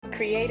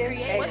Creative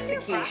What's your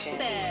execution.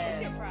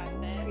 process?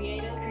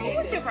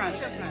 What's your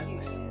process?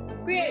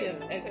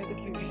 Creative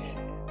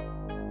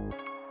execution.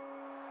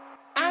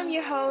 I'm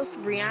your host,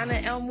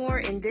 Brianna Elmore,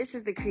 and this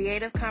is the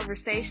Creative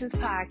Conversations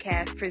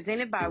podcast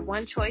presented by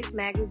One Choice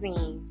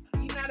Magazine.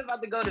 You're not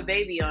about to go to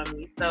baby on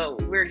me, so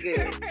we're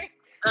good.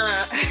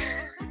 I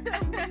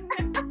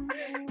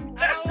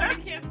don't want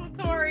to cancel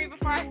Tori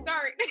before I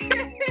start.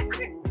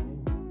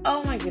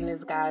 Oh my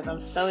goodness, guys, I'm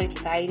so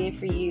excited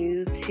for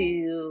you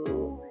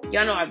to...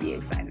 Y'all know I be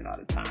excited all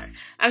the time.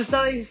 I'm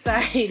so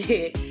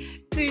excited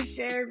to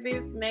share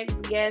this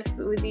next guest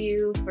with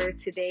you for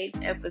today's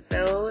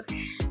episode.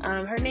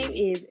 Her name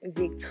is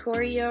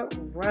Victoria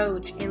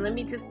Roach, and let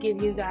me just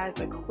give you guys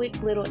a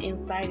quick little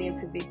insight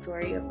into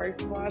Victoria.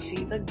 First of all,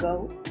 she's a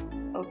GOAT,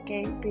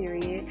 okay,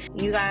 period.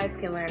 You guys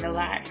can learn a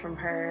lot from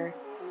her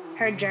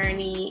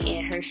journey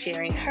and her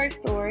sharing her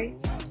story.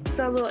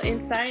 So a little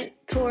insight,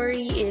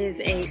 Tori is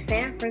a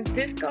San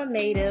Francisco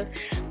native,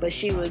 but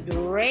she was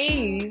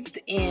raised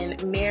in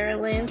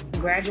Maryland,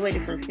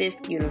 graduated from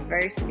Fisk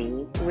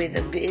University with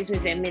a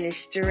business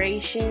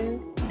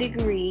administration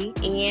degree,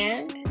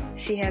 and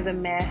she has a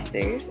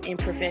master's in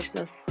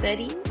professional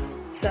studies.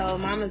 So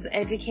mama's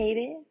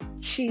educated.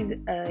 She's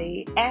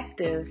a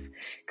active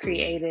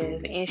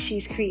creative, and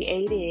she's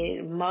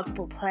created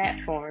multiple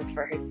platforms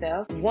for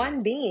herself.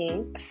 One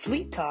being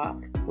Sweet Talk,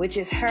 which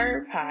is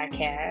her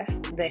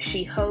podcast that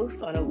she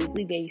hosts on a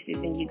weekly basis,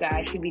 and you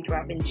guys should be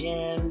dropping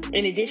gems.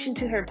 In addition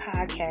to her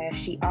podcast,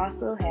 she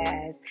also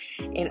has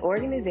an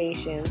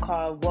organization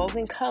called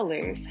Woven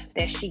Colors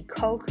that she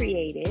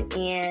co-created,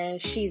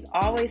 and she's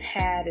always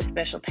had a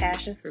special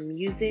passion for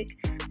music,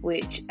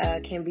 which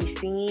can be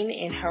seen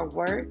in her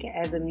work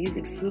as a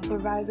music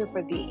supervisor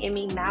for the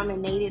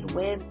Emmy-nominated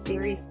web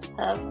series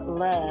Tough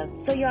Love.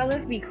 So y'all,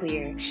 let's be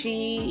clear.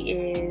 She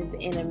is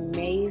an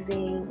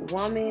amazing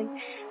woman,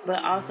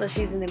 but also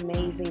she's an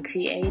amazing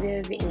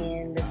creative,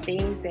 and the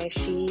things that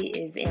she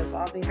is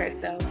involving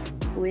herself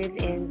with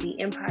in the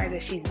empire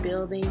that she's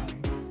building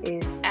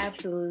is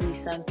absolutely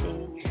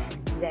something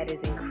that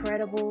is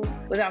incredible.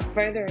 Without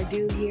further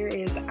ado, here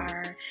is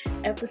our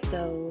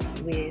episode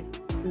with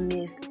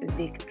Miss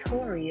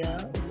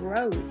Victoria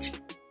Roach.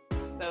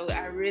 So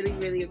I really,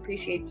 really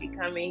appreciate you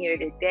coming here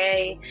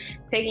today,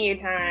 taking your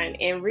time.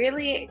 And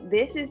really,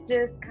 this is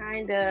just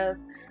kind of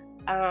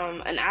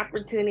an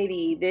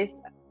opportunity. This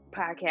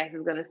podcast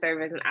is going to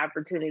serve as an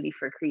opportunity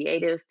for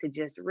creatives to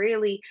just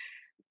really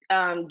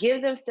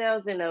give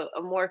themselves in a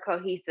more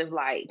cohesive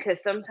light.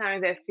 Because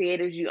sometimes as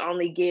creatives, you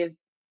only get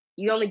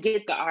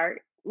the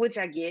art, which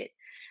I get.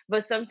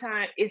 But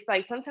sometimes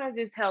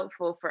it's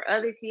helpful for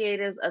other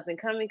creatives, up and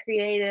coming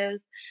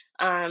creatives,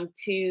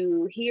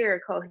 to hear a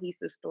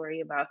cohesive story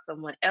about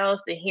someone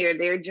else and hear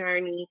their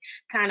journey,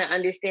 kind of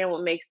understand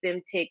what makes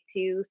them tick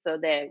too, so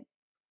that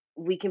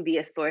we can be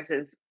a source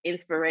of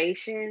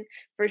inspiration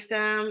for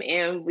some,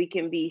 and we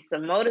can be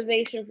some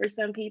motivation for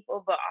some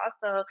people. But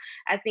also,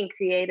 I think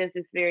creatives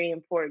is very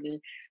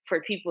important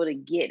for people to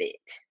get it.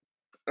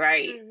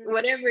 Right. Mhm.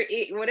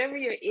 Whatever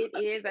your it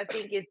is, I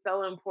think it's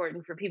so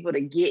important for people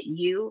to get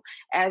you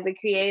as a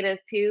creative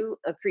to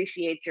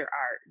appreciate your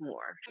art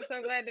more. I'm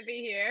so glad to be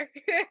here.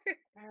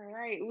 All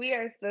right. We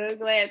are so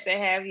glad to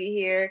have you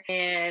here.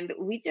 And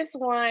we just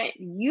want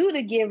you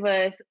to give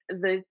us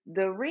the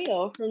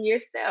real from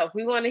yourself.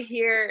 We want to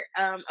hear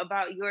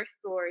about your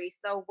story.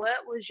 So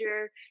what was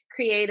your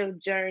creative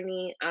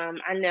journey?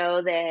 I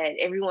know that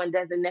everyone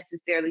doesn't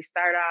necessarily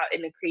start out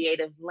in a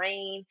creative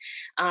lane.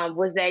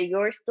 Was that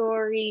your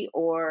story,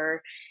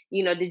 or,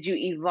 did you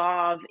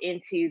evolve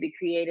into the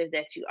creative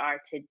that you are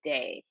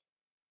today?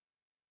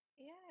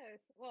 Yes.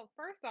 Well,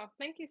 first off,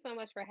 thank you so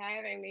much for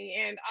having me.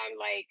 And I'm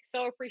like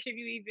so appreciative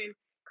you even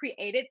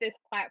created this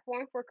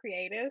platform for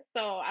creatives.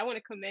 So I want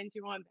to commend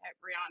you on that,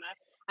 Brianna.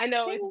 I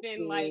know it's Thank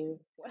been like, you.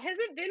 has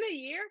it been a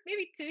year?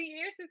 Maybe 2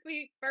 years since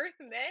we first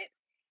met?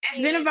 It's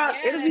been And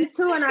it'll be yes,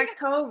 two in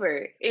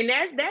October. And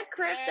that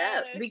crept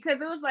up yes. because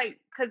it was like,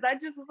 because I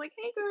just was like,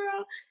 hey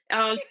girl.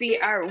 See,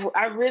 our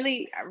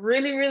really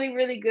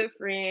good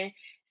friend,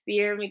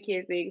 Sierra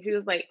McKissick, she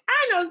was like,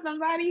 I know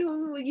somebody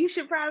who you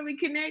should probably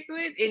connect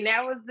with. And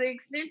that was the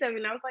extent of it.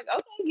 And I was like,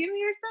 okay, give me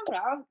your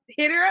stuff. I'll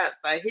hit her up.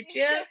 So I hit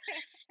you up.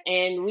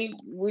 And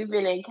we've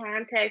been in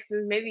contact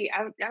since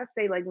I'll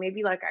say like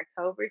maybe like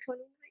October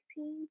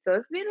 2019. So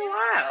it's been a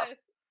while. Yes.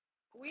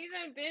 We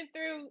done been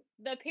through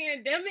the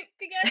pandemic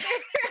together.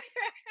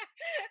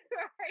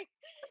 Right,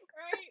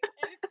 right.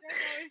 And it's still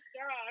going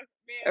strong.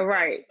 Man, this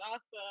Right. is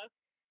awesome.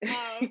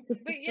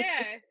 But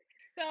yeah,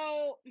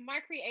 so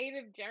my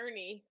creative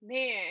journey,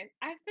 man,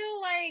 I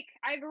feel like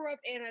I grew up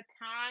in a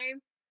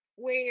time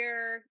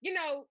where,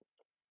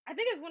 I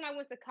think it's when I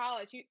went to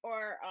college,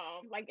 or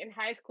like in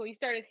high school, you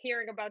started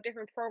hearing about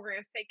different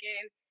programs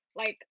taking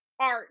like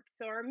arts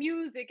or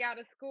music out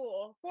of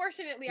school.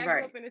 Fortunately, I grew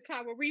Right. up in a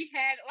time where we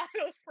had a lot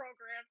of those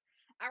programs.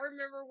 I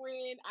remember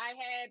when I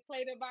had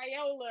played a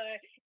viola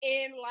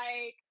in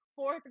like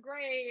fourth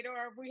grade,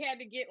 or if we had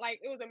to get like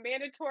it was a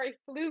mandatory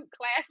flute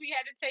class, we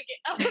had to take it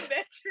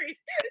elementary.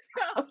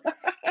 So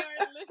or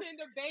listen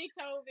to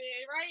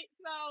Beethoven, right?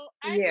 So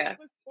I Yeah. just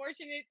was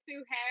fortunate to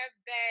have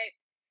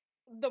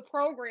the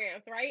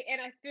programs, right?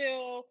 And I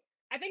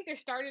think they're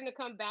starting to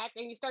come back,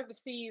 and you start to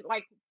see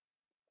like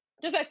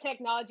just as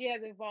technology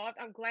has evolved,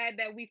 I'm glad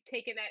that we've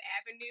taken that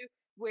avenue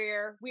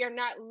where we are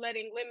not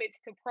letting limits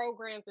to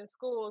programs and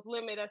schools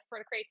limit us for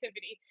the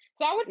creativity.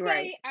 So I would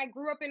Right. say I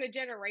grew up in a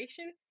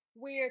generation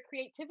where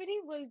creativity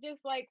was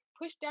just like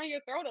pushed down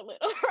your throat a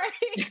little,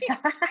 right?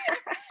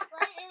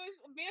 Right? It was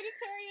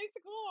mandatory in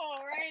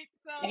school, right?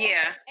 So,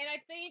 Yeah. and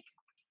I think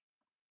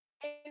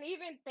and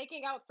even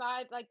thinking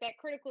outside like that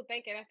critical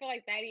thinking, I feel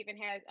like that even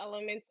has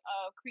elements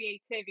of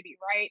creativity,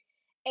 right?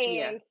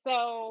 Yeah. And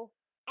so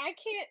I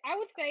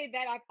would say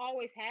that I've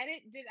always had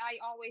it. Did I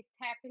always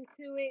tap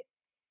into it?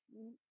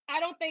 I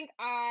don't think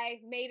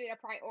I made it a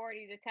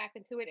priority to tap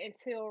into it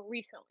until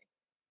recently.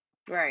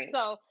 Right.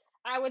 So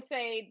I would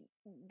say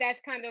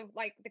that's kind of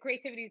like the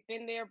creativity's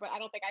been there, but I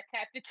don't think I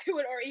tapped into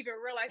it or even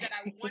realized that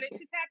I wanted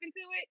to tap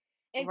into it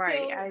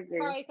Right. I until agree.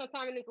 probably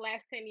sometime in this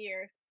last 10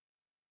 years.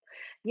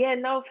 Yeah,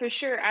 no, for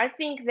sure. I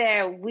think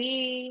that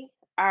we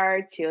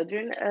are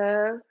children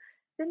of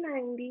the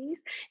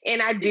 90s,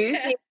 and I do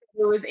Yeah. think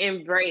it was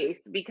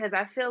embraced because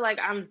I feel like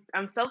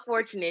I'm so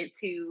fortunate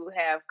to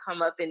have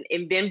come up and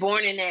been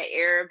born in that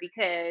era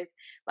because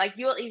like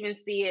you'll even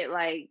see it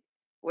like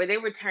where they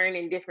were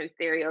turning different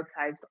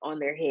stereotypes on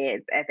their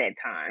heads at that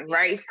time,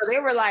 right? Yes. So they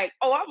were like,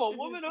 "Oh, I'm a Mhm.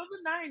 woman of the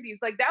 90s."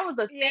 Like that was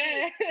a thing.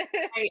 Yeah.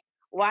 Like,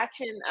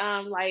 watching,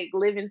 like,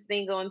 Living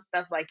Single and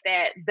stuff like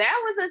that,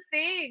 that was a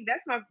thing.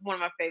 That's my one of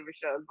my favorite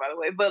shows, by the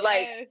way, but,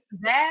 like, Yes.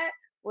 that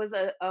was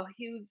a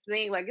huge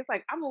thing, like, it's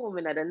like, "I'm a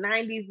woman of the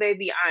 '90s,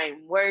 baby,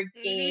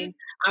 Mhm.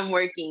 I'm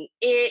working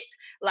it,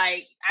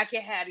 like, I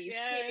can have these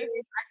kids, Yes.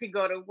 I can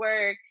go to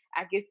work,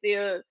 I can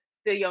still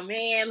your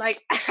man, like,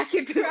 I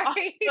can do all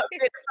Right. of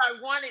it if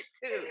I wanted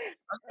to,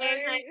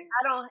 okay, honey? Right.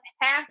 I don't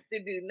have to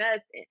do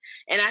nothing."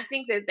 And I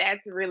think that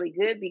that's really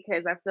good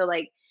because I feel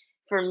like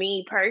for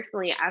me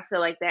personally, I feel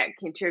like that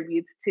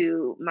contributes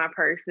to my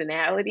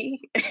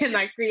personality and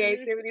my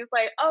Mhm. creativity. It's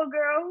like, oh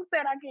girl, who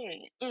said I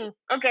can't?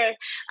 Okay,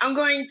 I'm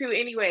going to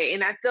anyway.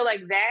 And I feel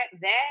like that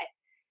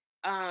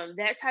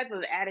type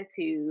of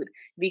attitude,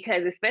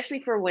 because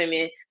especially for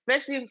women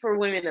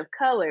of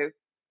color,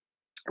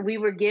 we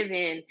were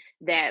given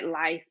that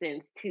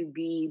license to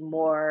be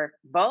more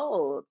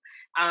bold,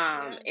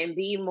 Yeah. and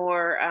be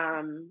more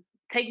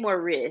take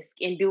more risk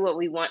and do what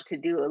we want to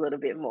do a little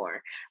bit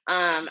more.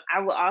 I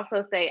will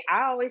also say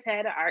I always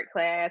had an art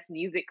class,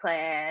 music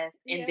class,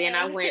 and then Yeah.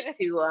 I went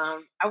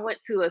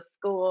to a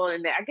school,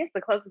 and I guess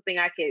the closest thing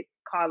I could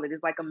call it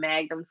is like a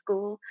Magnum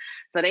school.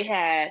 So they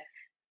had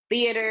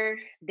theater,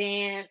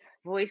 dance,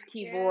 voice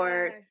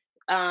keyboard,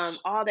 Yeah.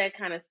 all that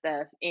kind of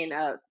stuff in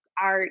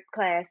art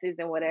classes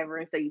and whatever.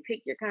 And so you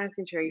pick your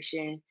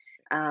concentration.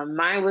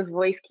 Mine was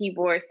voice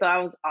keyboard, so I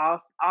was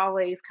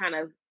always kind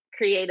of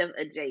creative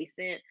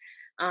adjacent.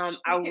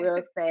 I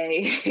will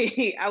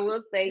say, I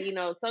will say,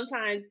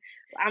 sometimes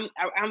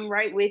I'm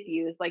right with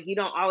you. It's like you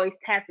don't always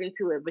tap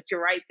into it, but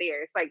you're right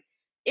there. It's like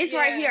it's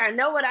right here. Yeah. I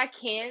know what I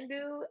can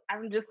do.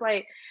 I'm just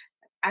like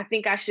I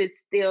think I should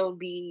still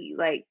be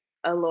like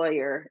a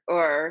lawyer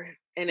or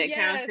an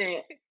Yes.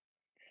 accountant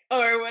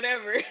or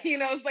whatever.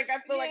 It's like I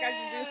feel like I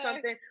should do Yeah.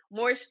 something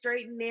more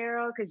straight and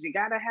narrow because you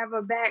got to have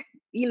a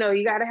you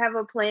got to have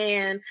a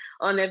plan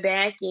on the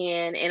back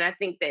end. And I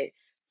think that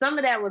some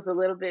of that was a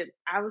little bit,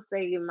 I would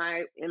say in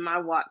my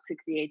walk to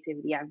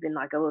creativity, I've been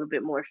like a little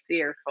bit more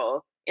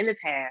fearful in the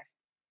past.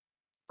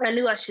 I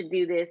knew I should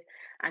do this.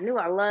 I knew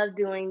I loved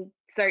doing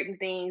certain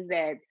things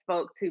that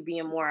spoke to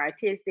being more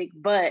artistic,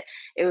 but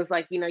it was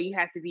like, you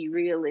have to be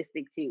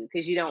realistic too,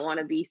 because you don't want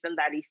to be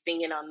somebody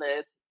singing on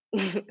the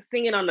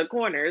singing on the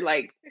corner,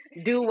 like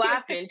do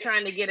wopping,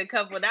 trying to get a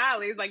couple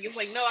dollars. Like it's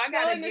like, no, I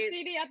gotta Selling the get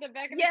CD out the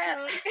back of the yeah,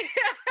 trunk.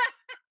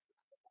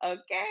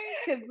 okay.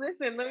 Cause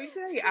listen, let me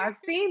tell you, I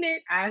seen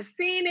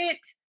it,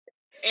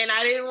 and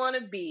I didn't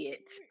want to be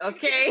it.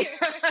 Okay.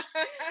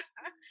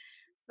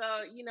 So,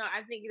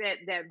 I think that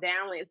that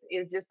balance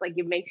is just like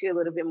it makes you a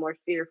little bit more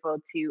fearful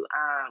to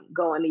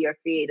go into your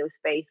creative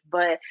space.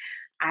 But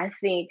I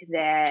think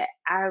that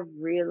I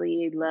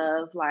really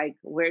love like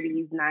where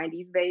these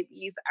 90s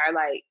babies are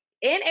like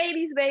and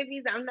 80s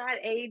babies. I'm not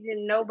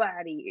aging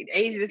nobody,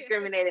 age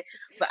discriminated,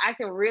 but I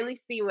can really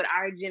see what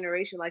our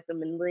generation, like the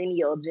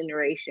millennial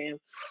generation,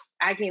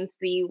 I can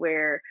see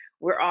where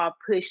we're all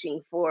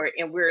pushing for it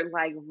and we're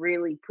like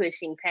really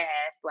pushing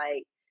past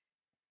like,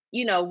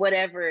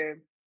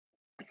 whatever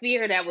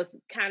fear that was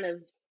kind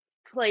of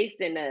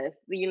placed in us,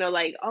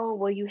 like, oh,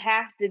 well, you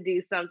have to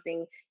do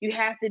something, you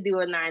have to do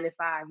a 9 to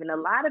 5. And a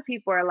lot of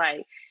people are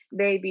like,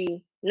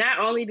 baby, not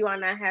only do I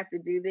not have to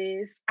do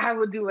this, I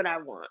will do what I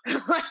want.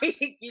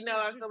 Like,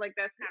 I feel like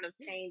that's kind of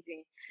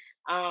changing.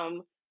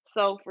 Um,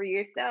 so for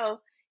yourself,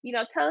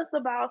 tell us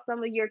about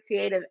some of your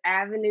creative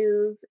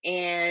avenues,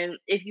 and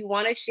if you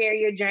want to share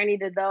your journey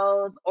to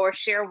those or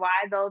share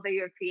why those are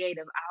your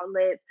creative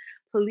outlets,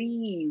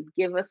 please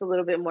give us a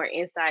little bit more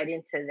insight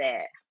into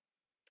that.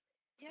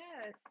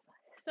 Yes.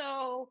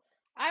 So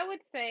I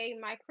would say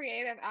my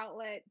creative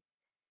outlet,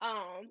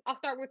 I'll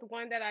start with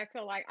one that I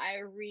feel like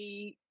I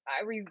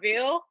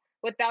reveal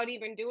without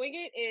even doing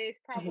it is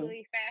Hmm.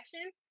 probably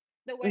fashion,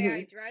 the way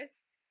I Hmm. dress.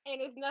 And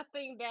it's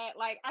nothing that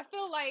like I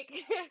feel like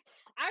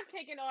I've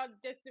taken on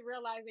just to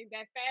realizing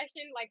that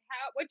fashion, like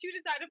how what you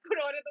decide to put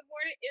on in the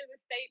morning is a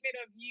statement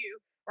of you,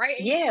 right?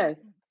 And you can Yes.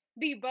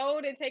 be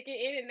bold and take it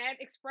in and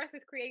that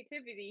expresses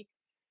creativity.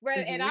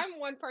 Right, and Hmm. I'm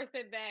one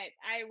person that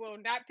I will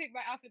not pick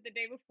my outfit the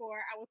day before.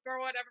 I will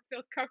throw whatever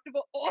feels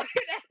comfortable on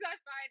it as I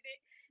find it,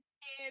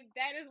 and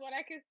that is what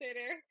I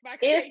consider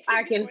my If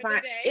I creativity can for the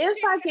find, day.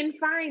 if I can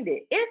find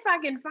it, if I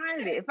can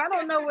find it. If I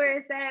don't know where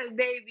it's at,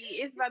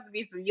 baby, it's about to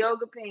be some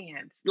yoga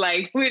pants.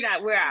 Like we're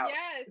out.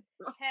 Yes.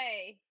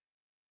 Hey,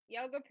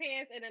 yoga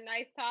pants and a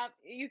nice top,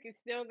 you can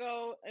still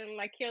go and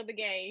like kill the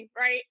game,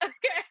 right?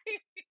 Okay.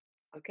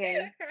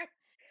 Okay.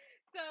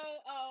 So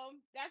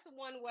that's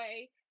one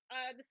way.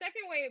 The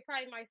second way,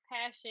 probably my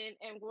passion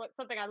and what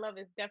something I love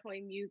is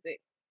definitely music,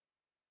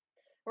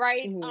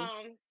 right?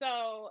 Hmm.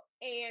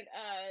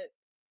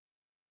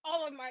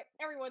 All of my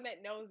everyone that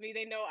knows me,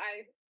 they know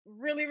I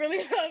really, really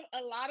love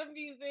a lot of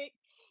music.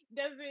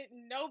 Doesn't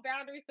no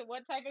boundaries to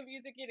what type of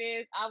music it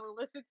is. I will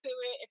listen to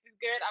it. If it's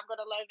good, I'm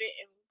gonna love it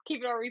and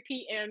keep it on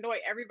repeat and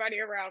annoy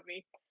everybody around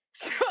me.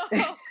 So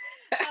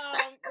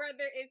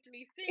whether it's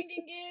me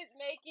singing it,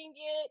 making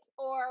it,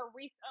 or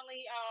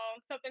recently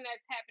something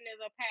that's happened in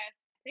the past,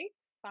 I think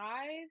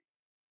 5,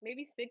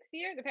 maybe 6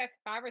 years, the past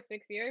 5 or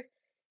 6 years.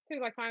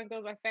 Seems like time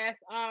goes by fast.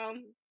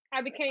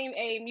 I became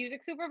a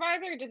music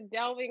supervisor, just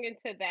delving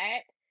into that,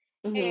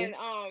 Hmm.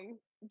 and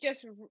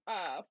just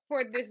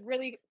for this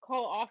really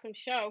cool, awesome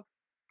show.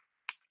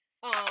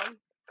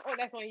 Or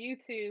that's on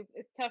YouTube.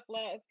 It's Tough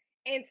Love,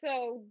 and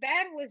so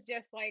that was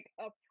just like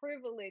a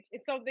privilege.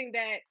 It's something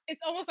that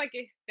it's almost like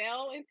it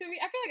fell into me.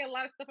 I feel like a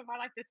lot of stuff in my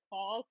life just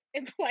falls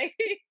in place.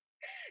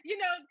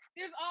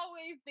 There's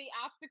always the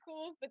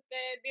obstacles, but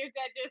then there's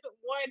that just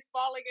one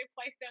falling in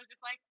place that was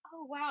just like,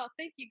 oh wow,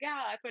 thank you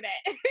God for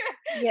that.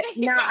 Yeah. Thank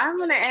you Now God I'm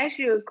for gonna that. ask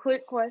you a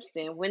quick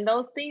question. When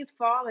those things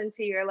fall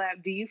into your lap,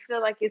 do you feel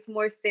like it's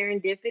more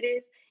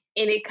serendipitous?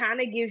 And it kind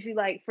of gives you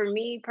like, for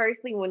me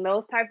personally, when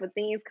those type of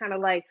things kind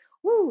of like,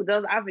 whoo,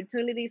 those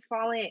opportunities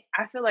fall in,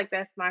 I feel like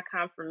that's my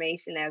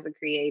confirmation as a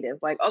creative.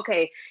 Like,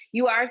 okay,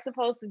 you are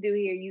supposed to do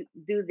here, you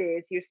do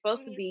this, you're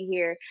supposed to Hmm. be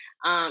here,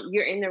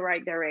 you're in the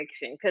right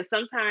direction. Because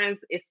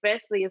sometimes,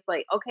 especially, it's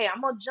like, okay,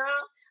 I'm gonna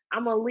jump,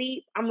 I'm gonna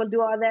leap, I'm gonna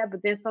do all that,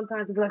 but then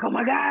sometimes it'll be like, oh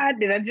my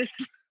God, did I just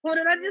what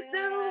did I just do?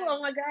 Yeah. Oh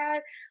my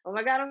God. Oh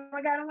my God. Oh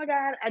my God. Oh my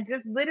God. I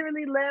just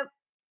literally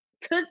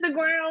took the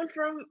ground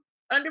from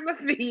under my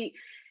feet.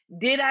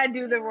 Did I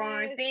do the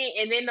wrong Yes. thing?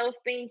 And then those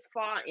things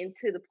fall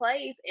into the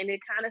place, and it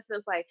kind of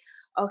feels like,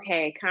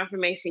 okay,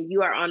 confirmation,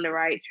 you are on the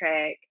right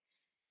track.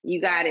 You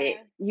got it.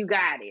 Yeah. You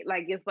got it.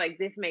 Like, it's like,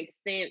 this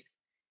makes sense.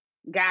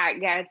 God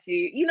got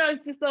you.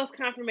 It's just those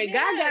confirmation.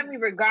 God Yeah. got me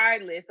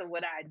regardless of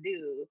what I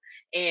do.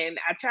 And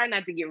I try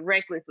not to get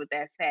reckless with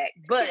that fact.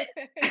 But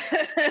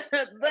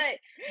but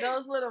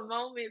those little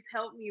moments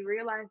help me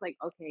realize, like,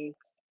 okay,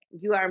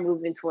 you are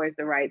moving towards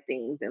the right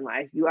things in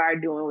life. You are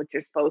doing what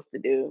you're supposed to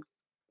do.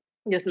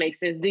 Just makes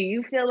sense. Do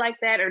you feel like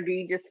that, or do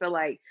you just feel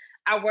like,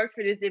 I work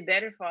for this, it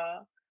better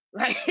fall?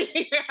 Like, how do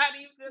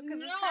you feel?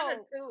 Because it's kind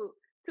of No.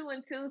 two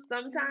and two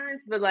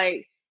sometimes, but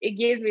like, it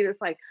gives me this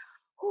like,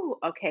 oh,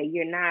 okay,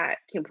 you're not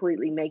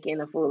completely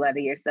making a fool out of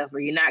yourself, or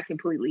you're not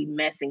completely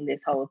messing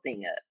this whole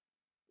thing up.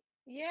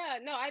 Yeah,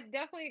 no, I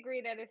definitely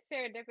agree that it's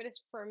serendipitous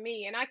for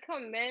me, and I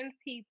commend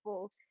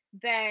people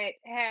that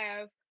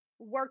have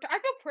worked. I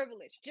feel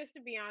privileged, just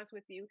to be honest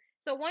with you.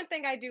 So one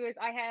thing I do is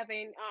I have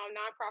a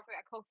nonprofit.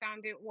 I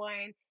co-founded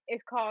one.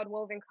 It's called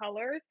Woven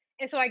Colors,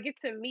 and so I get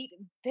to meet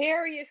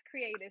various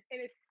creatives, and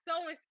it's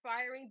so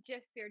inspiring.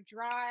 Just their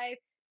drive,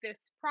 this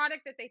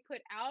product that they put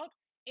out,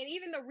 and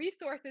even the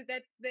resources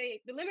that the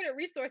limited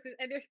resources,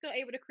 and they're still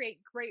able to create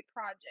great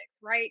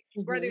projects, right?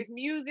 Whether Hmm. it's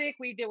music,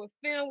 we deal with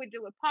film, we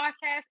deal with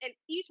podcasts, and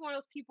each one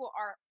of those people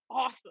are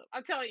awesome.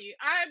 I'm telling you,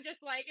 I'm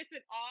just like, it's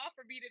an awe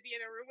for me to be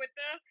in a room with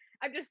them.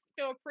 I just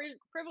feel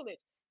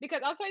privileged because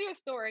I'll tell you a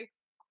story.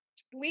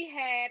 We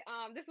had,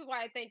 this is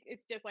why I think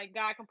it's just like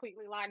God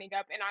completely lining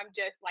up, and I'm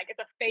just like, it's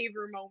a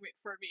favor moment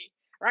for me,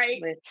 right?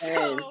 Listen,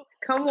 So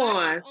come I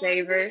was on, on,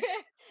 favor.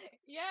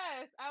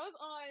 yes, I was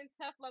on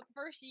Tough Love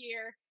first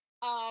year.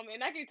 And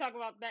I can talk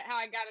about that how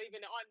I got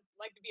even on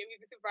like to be a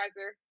music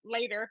supervisor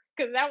later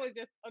because that was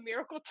just a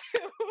miracle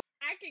too.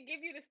 I can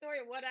give you the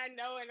story of what I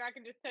know, and I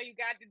can just tell you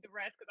God did the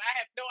rest because I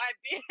have no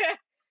idea.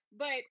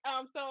 But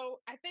so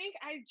I think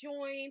I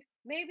joined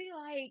maybe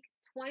like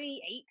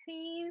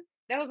 2018.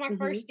 That was my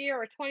first Hmm. year,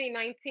 or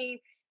 2019,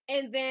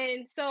 and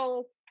then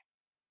so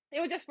it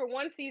was just for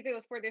one season. It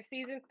was for their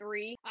season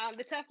 3.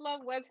 The Tough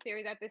Love web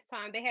series at this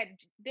time they had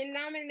been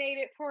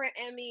nominated for an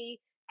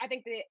Emmy. I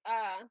think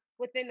that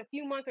within a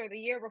few months or the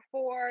year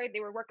before, they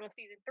were working on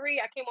season 3.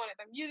 I came on as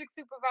a music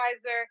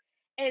supervisor,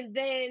 and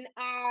then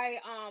I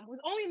was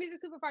only a music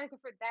supervisor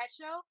for that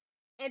show.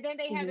 And then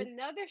they had Mhm.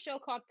 another show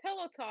called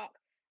Pillow Talk,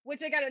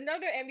 which I got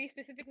another Emmy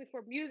specifically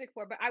for music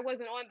for, but I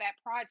wasn't on that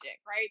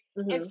project, right?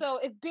 And Mhm. so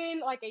it's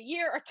been like a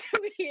year or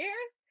 2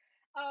 years.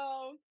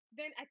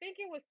 Then I think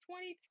it was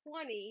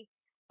 2020.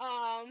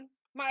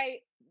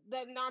 My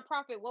the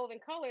nonprofit Woven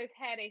Colors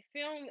had a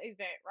film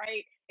event,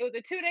 right? It was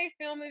a 2-day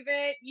film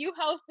event. You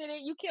hosted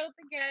it. You killed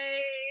the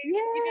game. You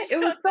Yeah, did it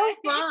your was so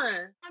thing.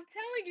 fun. I'm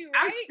telling you,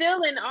 I'm right?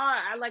 still in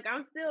awe.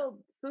 I'm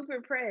still super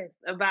impressed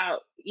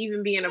about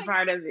even being a So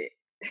part of it.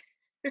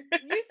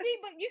 you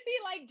see,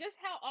 like just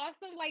how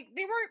awesome. Like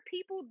there were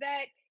people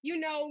that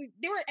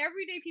there were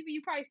everyday people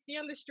you probably see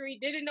on the street,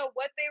 didn't know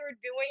what they were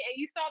doing, and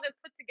you saw them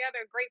put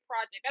together a great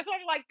project. That's why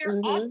I'm like they're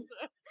Mhm.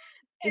 awesome.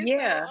 And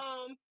Yeah.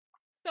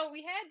 so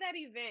we had that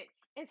event,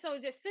 and so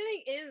just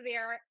sitting in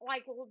there,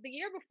 like the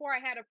year before I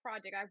had a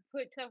project, I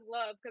put Tough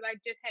Love because I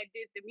just had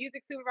did the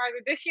music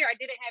supervisor. This year I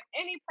didn't have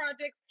any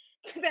projects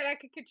that I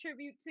could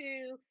contribute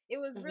to. It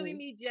was really Mhm.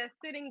 me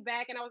just sitting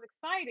back, and I was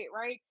excited,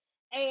 right?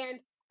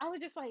 And I was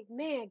just like,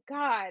 man,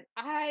 God,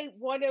 I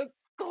want to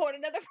go on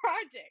another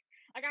project.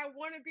 Like I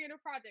want to be in a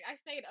project. I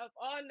stayed up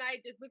all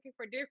night just looking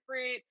for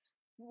different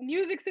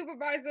music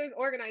supervisors,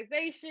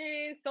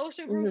 organizations,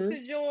 social groups Mhm.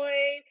 to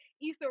join.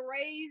 Issa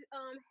Rae's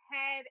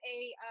had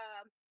a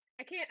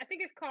I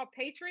think it's called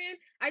Patreon.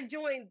 I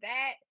joined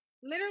that.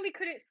 Literally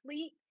couldn't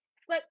sleep.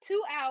 Slept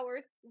 2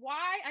 hours.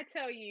 Why? I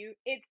tell you,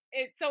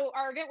 it's so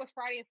our event was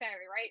Friday and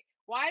Saturday, right?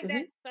 Why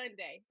that Mhm.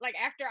 Sunday? Like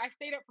after I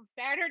stayed up from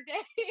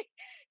Saturday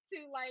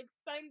to like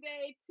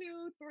Sunday,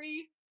 2,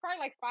 3, probably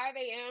like 5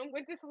 a.m.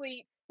 Went to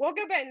sleep. Woke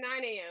up at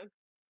 9 a.m.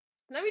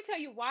 Let me tell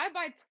you why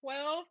by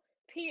 12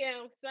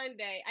 p.m.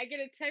 Sunday, I get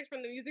a text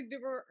from the music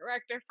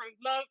director from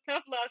Love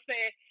Tough Love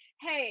saying,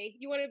 "Hey,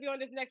 you want to be on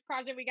this next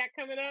project we got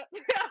coming up?"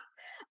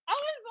 I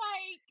was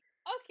like,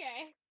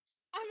 "Okay,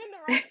 I'm in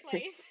the right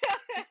place."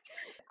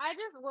 I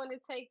just want to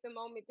take the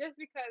moment just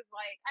because,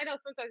 like, I know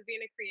sometimes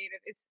being a creative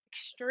is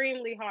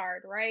extremely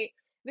hard, right?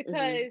 Mhm.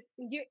 Because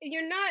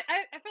you're not.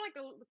 I feel like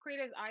the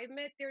creatives I've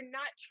met, they're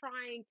not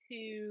trying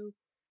to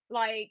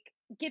like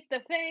get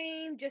the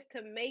fame just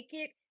to make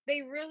it.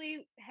 They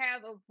really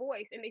have a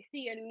voice and they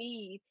see a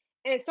need.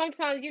 And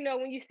sometimes,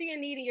 when you see a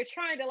need and you're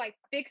trying to like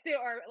fix it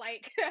or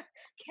like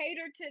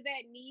cater to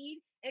that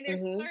need, and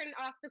there's Mhm. certain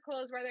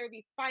obstacles, whether it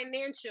be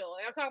financial,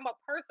 and I'm talking about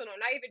personal,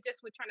 not even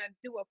just with trying to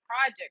do a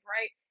project,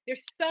 right?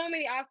 There's so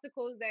many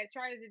obstacles that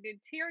try to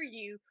deter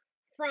you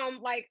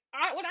from like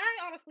what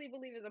I honestly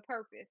believe is a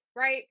purpose,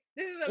 right?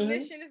 This is a Mhm.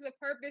 mission, this is a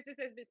purpose, this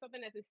has been something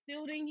that's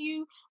instilled in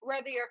you,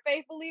 whether you're a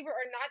faith believer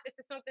or not. This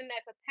is something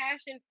that's a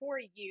passion for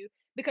you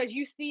because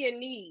you see a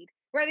need.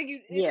 Whether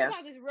you and Yeah.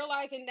 sometimes it's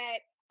realizing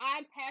that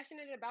I'm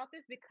passionate about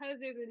this because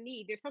there's a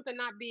need. There's something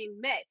not being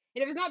met.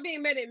 And if it's not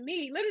being met in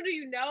me, little do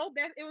you know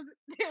that it was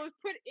it was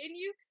put in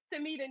you to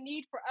meet a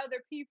need for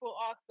other people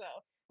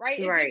also. Right?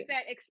 It's just Right.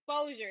 that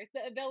exposure, it's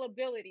the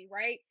availability,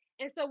 right?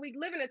 And so we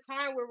live in a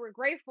time where we're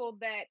grateful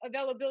that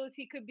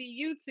availability could be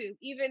YouTube.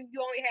 Even you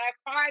only have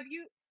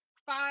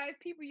five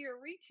people you're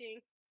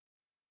reaching,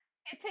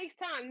 it takes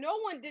time. No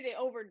one did it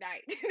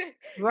overnight.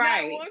 Not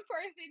Right. one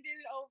person did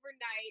it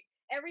overnight.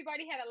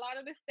 Everybody had a lot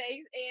of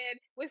mistakes. And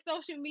with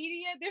social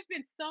media, there's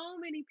been so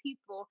many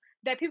people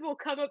that people will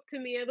come up to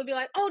me and they'll be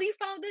like, "Oh, do you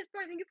follow this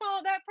person? You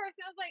follow that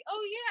person?" I was like,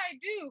 "Oh, yeah, I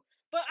do."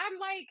 But I'm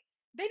like,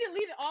 they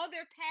deleted all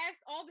their past,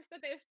 all the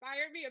stuff that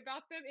inspired me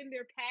about them in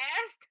their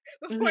past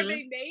before Mhm.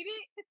 they made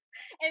it.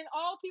 And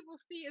all people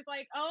see is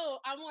like, "Oh,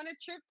 I want a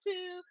trip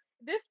to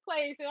this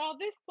place and all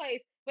this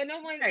place." But no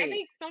one, I Right.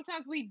 think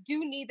sometimes we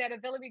do need that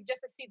ability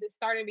just to see the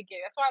start and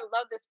beginning. That's why I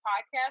love this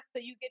podcast. So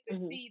you get to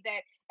Mhm. see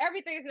that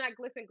everything is not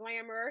glitz and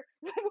glamour.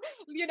 It's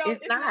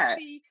It's not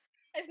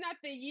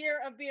not. the year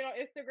of being on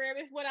Instagram.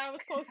 It's what I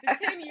was posting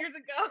 10 years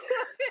ago.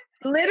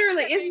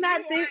 Literally, it's And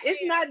not who this.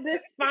 It's I not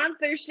this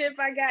sponsorship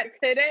I got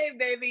today,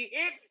 baby.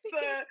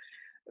 It's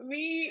am.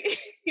 me,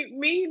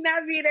 me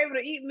not being able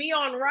to eat me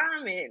on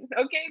ramen.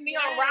 Okay, me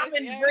on Yes,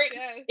 ramen yes, bricks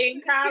yes.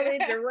 in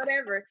college Yeah. or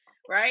whatever,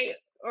 right?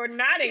 Or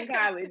not in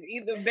college,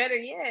 either better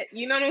yet.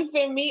 You know what I'm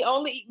saying? Me eating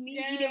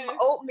my Yes.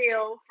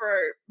 oatmeal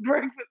for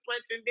breakfast,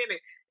 lunch, and dinner.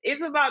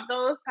 It's about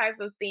those type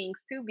of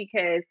things too,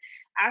 because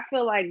I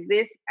feel like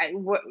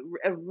what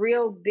a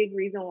real big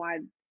reason why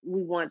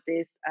we want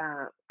this.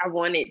 I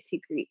wanted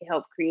to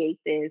help create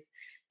this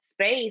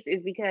space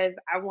is because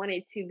I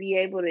wanted to be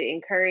able to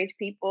encourage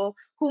people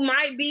who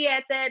might be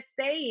at that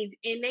stage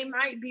and they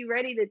might be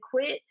ready to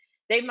quit.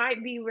 They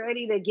might be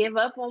ready to give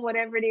up on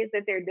whatever it is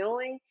that they're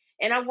doing.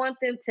 And I want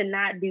them to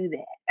not do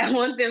that. I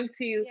want them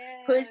to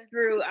push Yeah.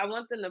 through. I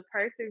want them to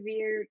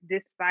persevere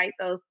despite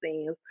those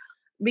things.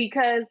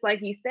 Because,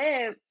 like you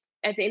said,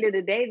 at the end of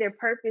the day, their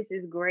purpose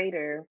is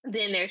greater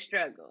than their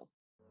struggle.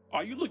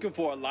 Are you looking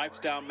for a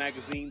lifestyle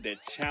magazine that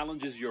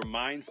challenges your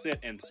mindset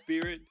and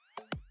spirit?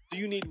 Do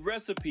you need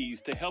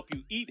recipes to help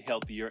you eat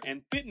healthier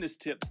and fitness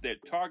tips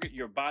that target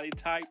your body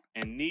type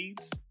and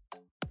needs?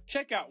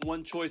 Check out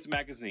One Choice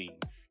Magazine,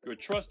 your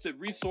trusted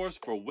resource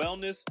for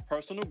wellness,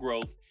 personal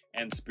growth,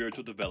 and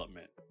spiritual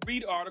development.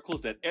 Read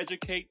articles that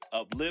educate,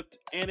 uplift,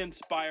 and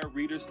inspire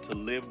readers to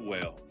live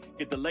well.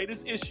 Get the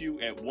latest issue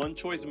at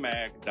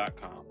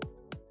onechoicemag.com.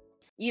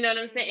 You know what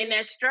I'm saying? And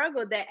that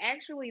struggle,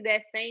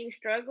 that same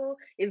struggle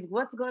is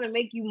what's going to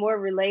make you more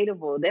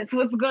relatable. That's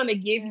what's going to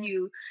give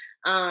you,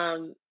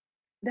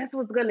 that's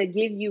what's going to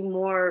give you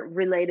more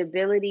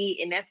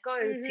relatability, and that's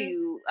going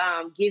to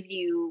give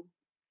you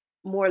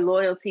more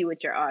loyalty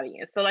with your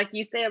audience. So like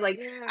you said, like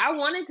I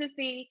wanted to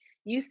see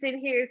you sit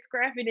here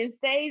scrapping and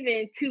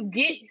saving to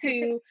get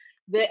to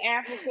the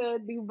Africa,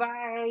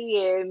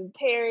 Dubai, and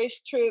Paris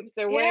trips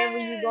or wherever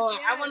you're going.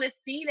 I want to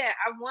see that.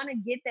 I want to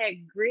get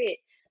that grit.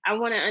 I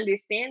want to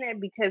understand that,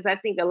 because I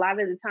think a lot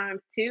of the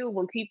times too,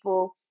 when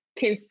people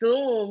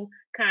consume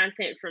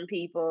content from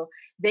people,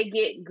 they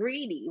get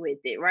greedy with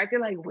it, right? They're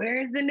like,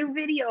 where's the new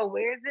video?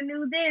 Where's the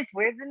new this?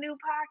 Where's the new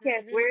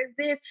podcast? Where's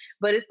this?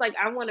 But it's like,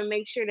 I want to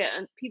make sure that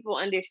people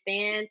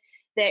understand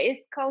that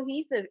it's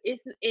cohesive.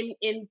 It's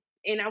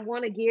and I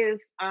want to give,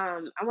 I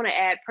want to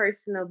add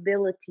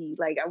personability.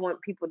 Like, I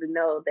want people to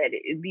know that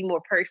it'd be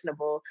more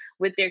personable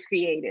with their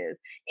creatives,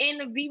 and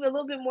to be a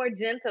little bit more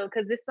gentle,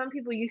 because there's some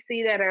people you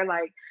see that are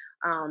like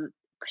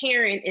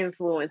parent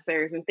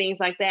influencers and things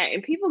like that,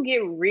 and people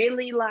get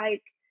really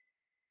like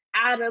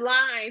out of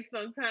line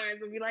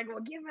sometimes and be like, well,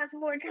 give us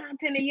more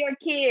content of your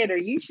kid, or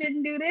you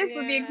shouldn't do this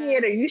with your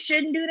kid, or you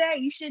shouldn't do that,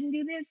 you shouldn't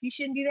do this, you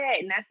shouldn't do that.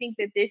 And I think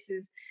that this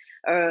is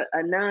a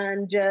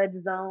non-judge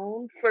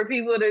zone for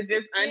people to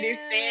just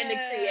understand the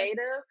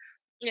creative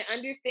and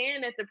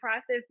understand that the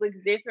process looks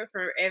different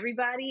for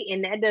everybody,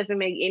 and that doesn't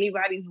make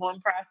anybody's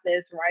one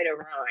process right or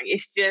wrong.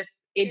 It's just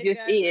it just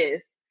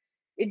is.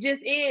 It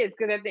just is,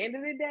 because at the end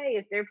of the day,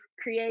 if they're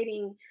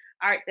creating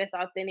art that's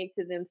authentic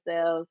to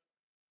themselves,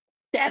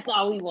 that's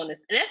all we want to.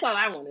 That's all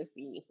I want to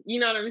see. You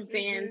know what I'm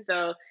saying?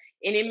 So,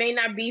 and it may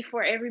not be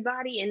for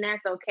everybody, and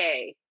that's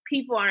okay.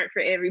 People aren't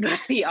for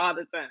everybody all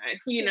the time,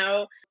 you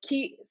know.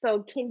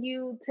 So, can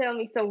you tell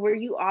me? So, were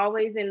you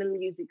always in the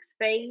music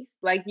space?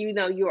 Like, you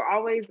know, you were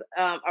always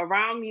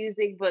around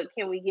music, but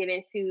can we get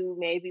into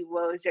maybe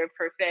what was your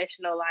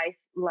professional life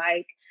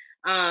like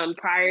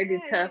prior to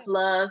Tough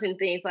Love and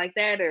things like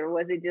that, or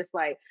was it just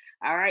like,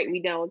 all right,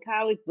 we done with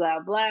college,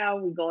 blah blah,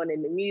 we going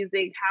into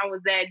music? How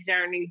was that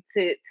journey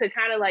to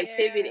kind of like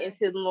pivot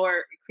into the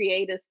more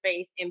creative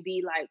space and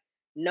be like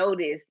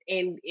noticed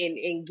and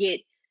get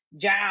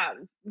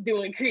jobs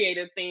doing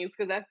creative things?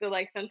 Because I feel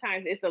like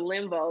sometimes it's a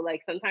limbo.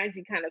 Like sometimes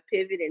you kind of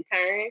pivot and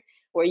turn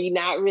where you're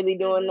not really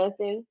doing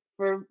nothing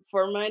for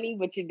money,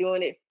 but you're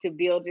doing it to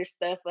build your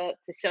stuff up,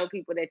 to show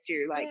people that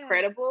you're like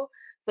credible.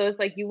 So it's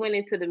like you went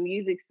into the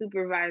music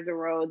supervisor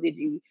role. Do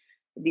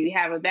you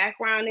have a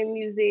background in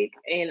music?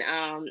 And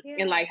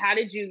and like, how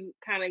did you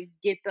kind of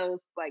get those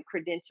like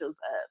credentials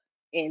up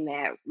in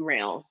that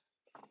realm?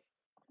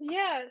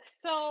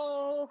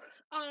 So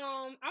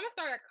I'm gonna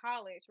start at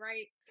college,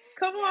 right?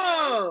 Come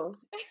on.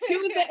 He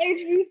was the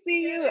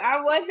HBCU.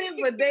 I wasn't,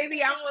 but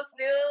baby, I'm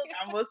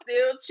gonna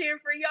still cheer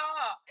for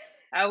y'all.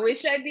 I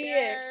wish I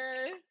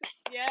did.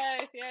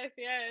 Yes.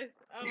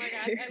 Oh my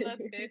gosh, I love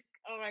this.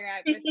 Oh my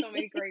god, there's so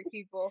many great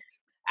people.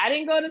 I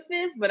didn't go to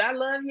FIS, but I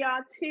love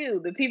y'all too.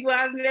 The people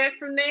I've met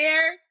from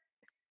there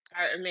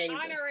are amazing.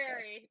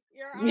 Honorary.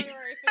 You're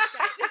honorary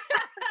FIS.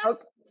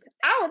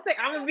 Okay.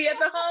 I'm gonna be at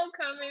the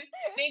homecoming.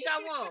 Think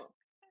I won't.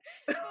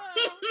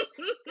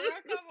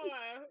 Girl, come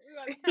on. We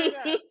gotta turn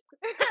up.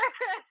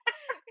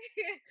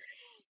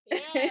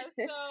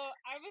 So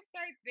I'm gonna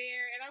start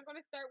there, and I'm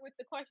gonna start with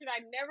the question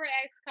I never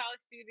ask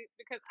college students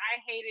because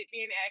I hated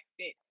being asked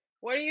it.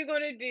 What are you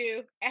gonna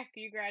do after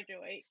you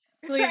graduate?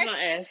 Please don't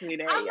ask me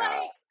that,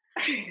 y'all.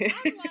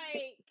 I'm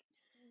like,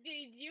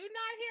 did you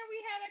not hear we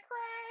had a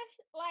crash?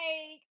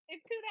 Like in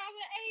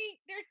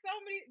 2008, there's so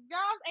many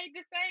jobs ain't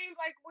the same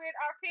like when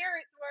our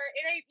parents were.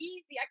 It ain't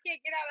easy. I can't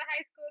get out of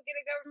high school, get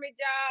a government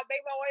job, make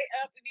my way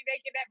up, and be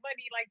making that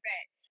money like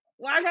that.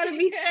 Well, I gotta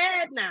be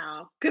sad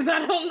now because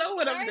I don't know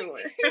what I'm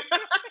doing.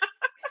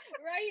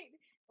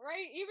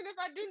 Right. Even if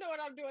I do know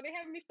what I'm doing, they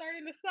have me start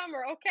in the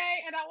summer,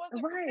 okay? And I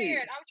wasn't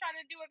prepared. I'm trying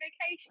to do a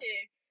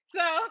vacation,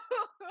 so.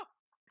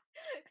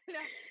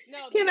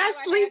 No. Can I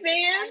sleep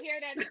in? I hear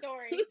that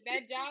story.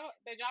 The job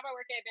I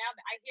work at now,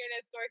 I hear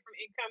that story from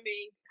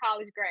incoming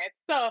college grads.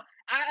 So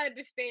I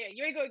understand.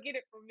 You ain't gonna get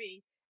it from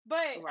me.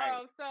 But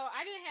so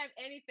I didn't have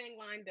anything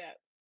lined up.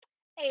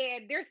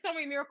 And there's so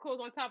many miracles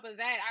on top of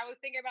that. I was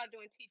thinking about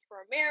doing Teach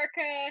for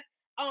America.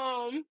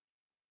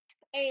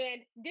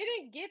 And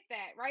didn't get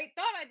that, right?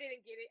 Thought I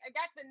didn't get it. I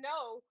got the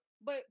no,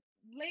 but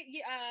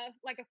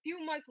like a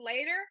few months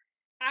later,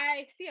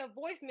 I see a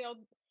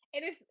voicemail.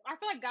 And I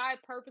feel like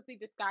God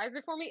purposely disguised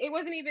it for me. It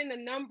wasn't even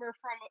a number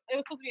it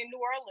was supposed to be in New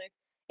Orleans.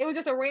 It was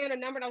just a random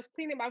number, and I was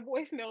cleaning my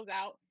voicemails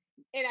out.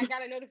 And I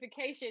got a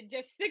notification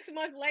just 6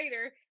 months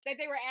later that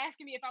they were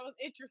asking me if I was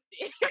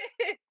interested.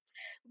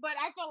 But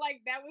I felt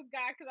like that was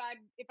God, because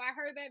if I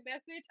heard that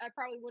message, I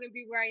probably wouldn't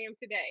be where I am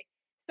today.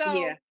 So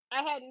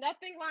I had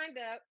nothing lined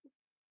up.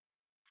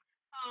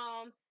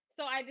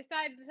 So I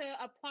decided to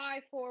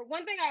apply for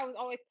one thing I was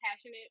always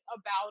passionate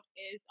about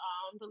is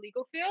the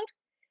legal field.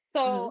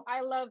 So Mhm. I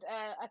loved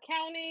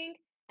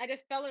accounting. I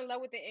just fell in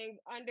love with it in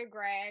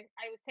undergrad.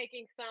 I was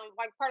taking some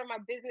like part of my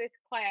business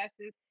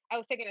classes. I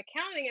was taking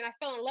accounting and I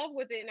fell in love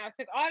with it, and I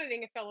took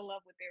auditing and fell in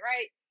love with it,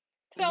 right?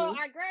 So Mhm.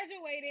 I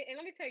graduated, and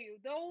let me tell you,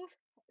 those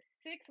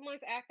 6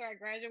 months after I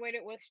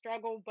graduated was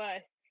struggle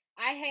bust.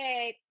 I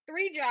had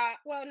three jobs.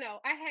 Well,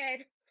 no, I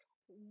had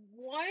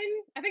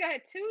one. I think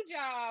I had two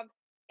jobs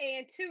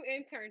and two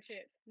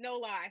internships. No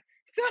lie.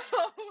 So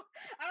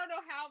I don't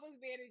know how I was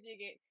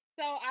managing it.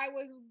 So I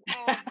was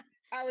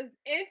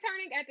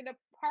interning at the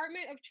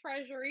Department of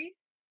Treasury.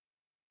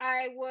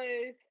 I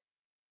was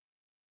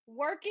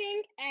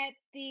working at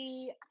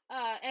the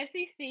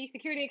SEC,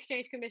 Security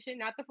Exchange Commission,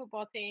 not the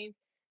football team,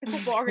 the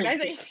football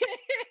organization,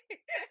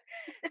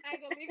 as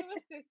a legal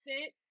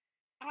assistant.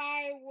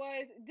 I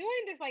was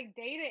doing this like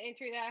data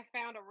entry that I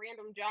found a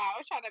random job. I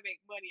was trying to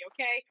make money,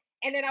 okay?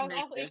 And then I was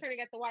also Listen.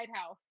 interning at the White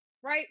House,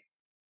 right?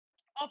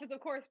 Office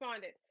of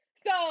Correspondence.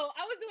 So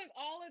I was doing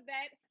all of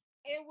that.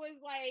 It was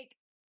like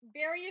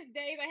various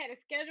days I had a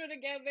schedule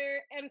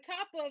together. And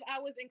top of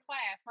I was in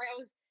class, right? I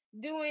was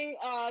doing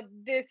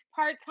this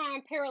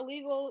part-time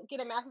paralegal,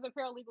 get a master's in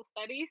paralegal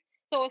studies.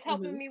 So it was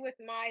helping Mhm. me with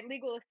my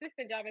legal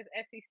assistant job as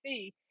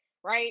SEC,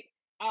 right?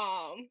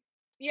 Um,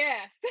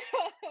 yeah.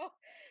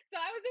 So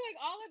I was doing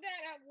all of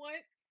that at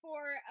once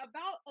for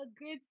about a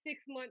good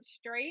 6 months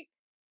straight,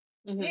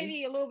 Mhm.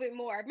 maybe a little bit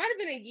more. It might have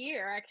been a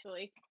year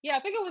actually. Yeah, I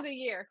think it was a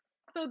year.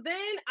 So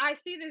then I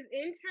see this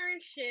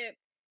internship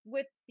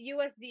with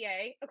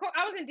USDA. Of course,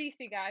 I was in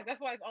DC, guys. That's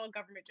why it's all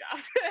government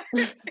jobs.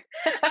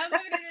 I was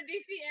living in the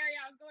DC area.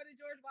 I was going to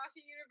George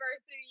Washington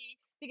University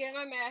to get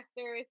my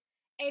master's.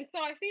 And so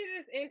I see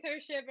this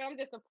internship and I'm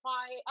just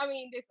applying. I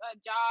mean, this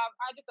job.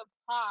 I just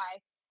apply.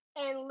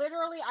 And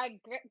literally,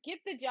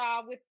 get the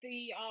job with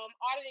the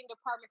auditing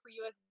department for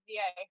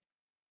USDA.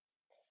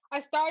 I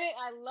started.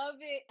 I love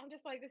it. I'm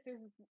just like, this is.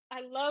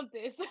 I love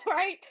this,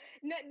 right?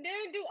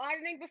 Didn't do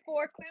auditing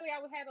before. Clearly, I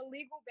had a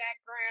legal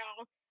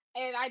background,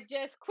 and I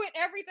just quit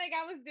everything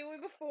I was doing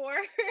before.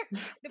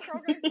 The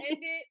programs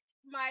ended.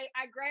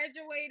 I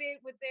graduated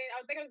within.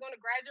 I think I was going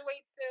to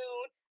graduate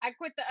soon. I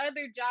quit the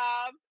other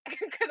jobs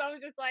because I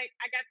was just like,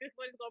 I got this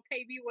one. It's gonna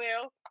pay me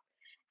well.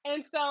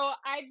 And so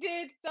I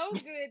did so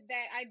good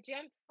that I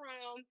jumped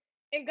from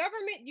in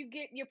government you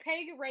get your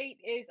pay rate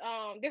is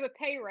there's a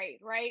pay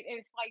rate, right? And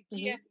it's like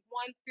Mhm.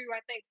 GS1 through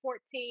I think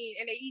 14,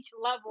 and at each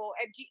level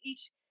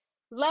each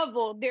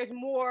level there's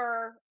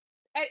more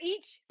at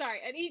each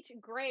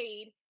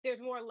grade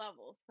there's more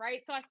levels, right?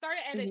 So I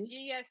started at a Mhm.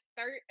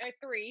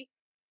 GS3,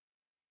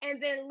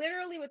 and then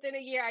literally within a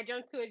year I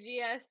jumped to a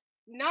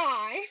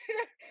GS9.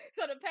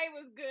 So the pay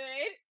was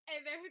good.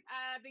 And then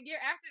the year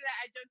after that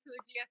I jumped to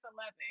a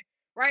GS11,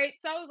 right?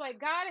 So I was like,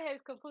 God has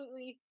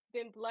completely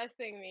been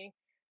blessing me,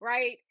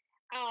 right?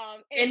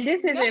 And And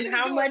this is in nothing to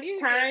how do with much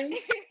music. time?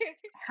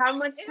 How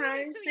much It was a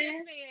time 2 year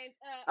span? span.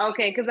 I was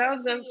Okay, only because with I them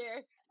was for two gonna.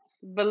 years.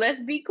 But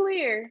let's be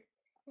clear.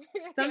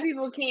 Some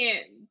people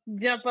can't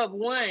jump up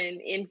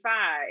one in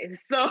five.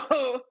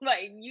 So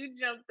like you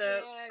jumped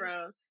up And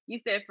from, you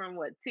said from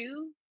what,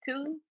 two it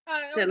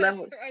to was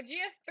level a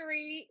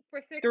GS3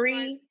 for 6 months.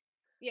 3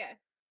 Yeah.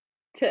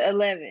 to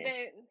 11.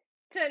 Then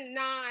to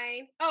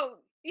nine. Oh,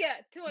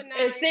 yeah, to a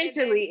nine, and then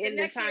Essentially the in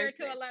the next time year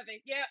to span.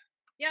 11. Yep,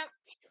 yep,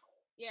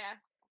 yeah.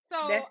 So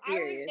That's I was,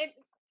 serious. and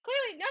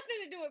clearly nothing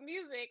to do with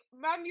music.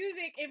 My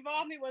music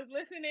involved me was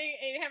listening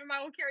and having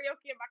my own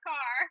karaoke in my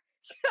car.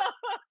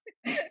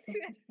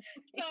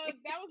 So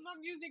that was my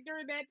music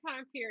during that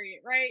time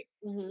period, right?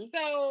 Mhm.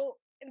 So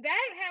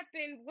that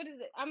happened. What is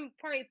it? I'm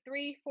probably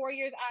 3, 4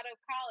 years out of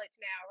college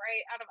now,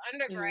 right? Out of Mhm.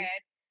 undergrad.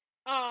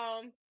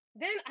 Um,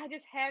 then I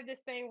just had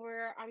this thing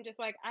where I'm just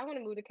like, I want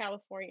to move to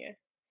California,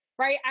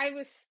 right? I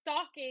was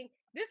stalking.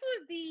 This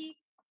was the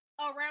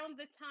around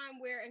the time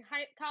where in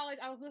college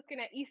I was looking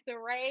at Issa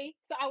Rae,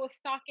 so I was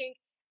stalking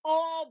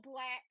all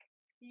black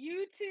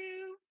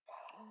YouTube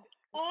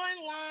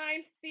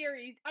online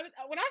series.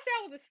 When I say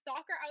I was a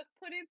stalker, I was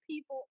putting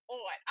people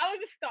on. I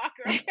was a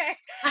stalker, okay?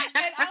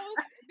 And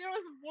there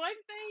was one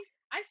thing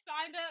I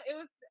signed up. It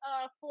was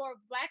for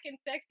Black and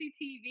Sexy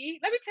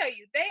TV. Let me tell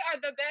you, they are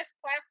the best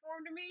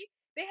platform to me.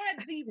 They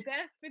had the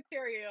best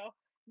material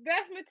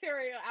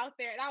out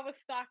there, and I was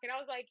stalking. I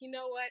was like, you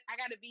know what? I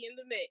got to be in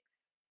the mix.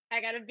 I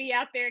got to be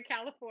out there in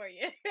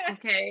California.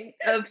 Okay.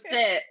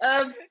 Upset.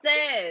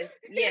 Obsessed.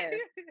 Yes.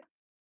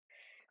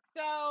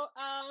 So,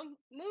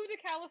 moved to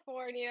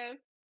California,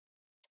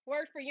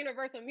 worked for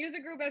Universal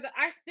Music Group as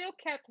I still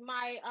kept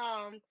my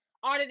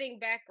auditing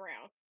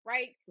background,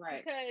 right?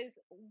 Right. Because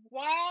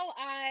while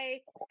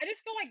I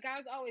just feel like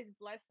God's always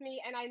blessed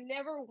me, and I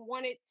never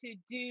wanted to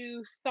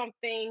do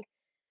something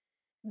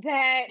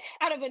that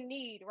out of a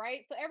need,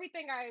 right? So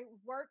everything I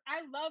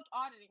loved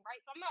auditing,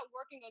 right? So I'm not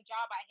working a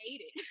job I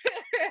hated.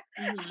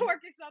 I Mhm.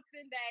 worked in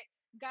something that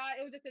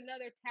it was just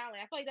another talent.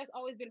 I feel like that's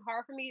always been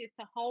hard for me is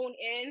to hone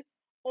in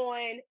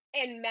on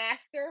and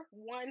master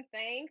one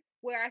thing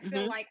where I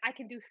feel Mhm. like I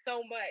can do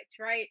so much,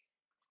 right?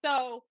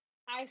 So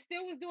I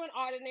still was doing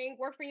auditing,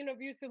 worked for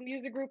Universal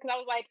Music Group because I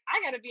was like, I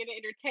got to be in the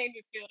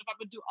entertainment field if I'm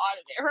gonna do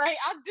auditing, right?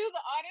 I'll do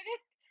the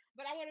auditing,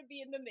 but I want to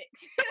be in the mix.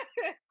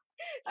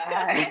 so,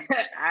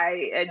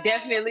 I so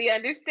definitely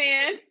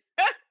understand.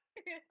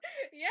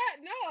 yeah,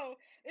 no,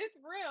 it's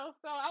real.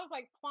 So I was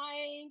like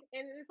applying,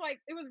 and it's like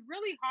it was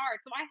really hard.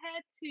 So I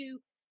had to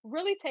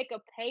really take a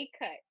pay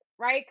cut,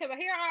 right? Because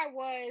here I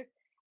was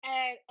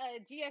at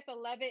a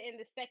GS11 in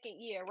the second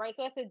year, right?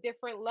 So that's a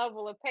different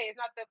level of pay. It's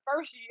not the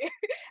first year.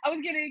 I was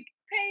getting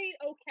paid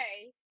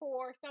okay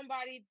for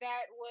somebody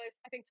that was,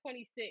 I think,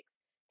 26,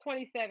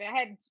 27. I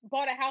had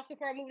bought a house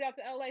before I moved out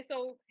to LA,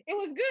 so it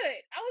was good.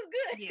 I was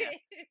Yeah.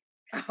 good.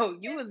 Oh,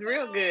 you And was so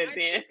real good I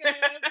then. took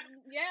a,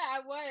 yeah, I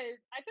was.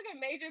 I took a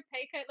major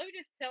pay cut. Let me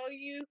just tell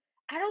you,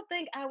 I don't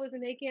think I was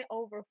making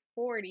over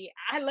 40.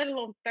 I let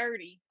alone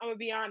 30. I'm gonna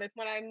be honest,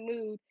 when I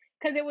moved,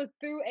 because it was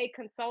through a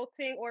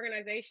consulting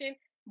organization.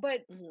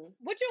 But Hmm.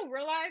 what you'll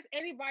realize,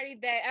 anybody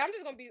that, and I'm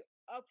just gonna be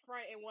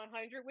upfront and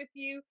 100 with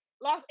you,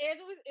 Los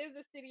Angeles is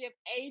the city of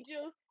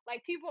angels.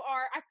 Like people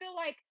are, I feel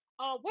like,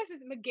 what's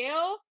his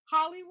Miguel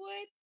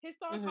Hollywood, his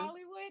song Hmm.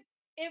 Hollywood,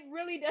 it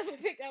really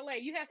doesn't pick LA.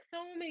 You have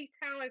so many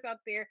talents out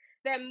there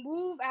that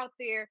move out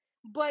there,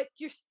 but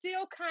you're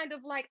still kind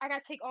of like, I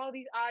gotta take all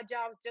these odd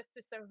jobs just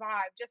to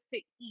survive, just to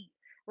eat,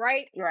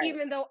 right? Right.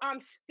 Even though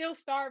I'm still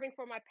starving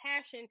for my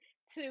passion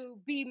to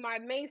be my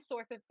main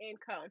source of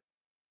income,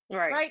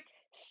 Right. right?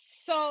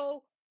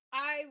 So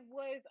I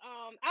was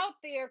out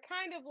there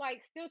kind of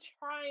like still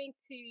trying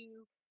to,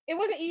 it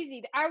wasn't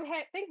easy. I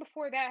had think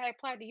before that I had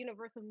applied to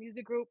Universal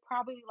Music Group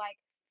probably like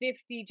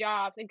 50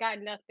 jobs and got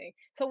nothing.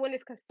 So when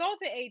this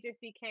consultant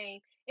agency came,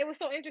 it was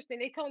so interesting.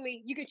 They told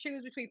me you can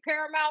choose between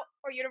Paramount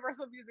or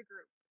Universal Music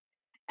Group.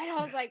 And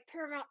I was like,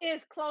 Paramount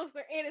is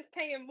closer and it's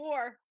paying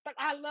more, but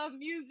I love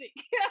music.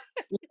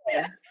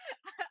 Yeah.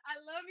 I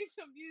love me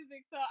some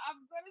music, so I'm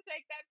gonna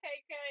take that pay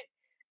cut.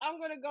 I'm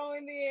gonna go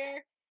in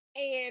there,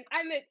 and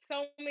I met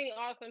so many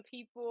awesome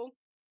people.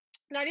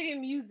 Not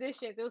even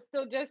musicians; it was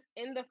still just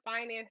in the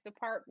finance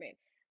department.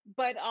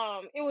 But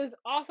it was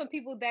awesome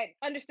people that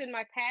understood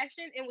my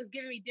passion and was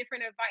giving me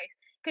different advice.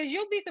 Cause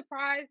you'll be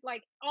surprised,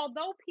 like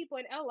although people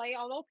in LA,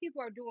 although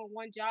people are doing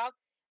one job,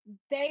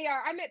 they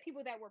are. I met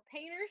people that were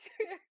painters.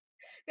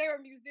 They were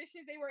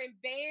musicians, they were in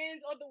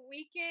bands on the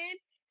weekend.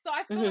 So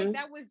I feel like Hmm.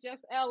 that was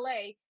just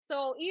LA.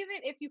 So even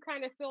if you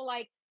kind of feel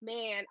like,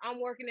 man, I'm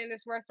working in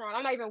this restaurant,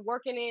 I'm not even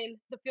working in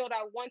the field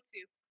I want to,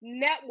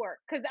 network.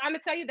 Because I'm going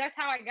to tell you, that's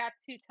how I got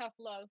to Tough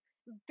Love,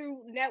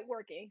 through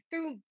networking,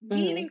 through Hmm.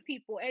 meeting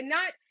people, and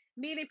not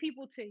meeting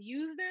people to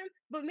use them,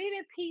 but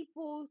meeting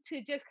people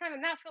to just kind of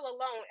not feel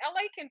alone.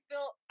 LA can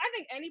feel, I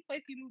think any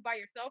place you move by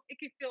yourself, it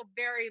can feel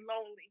very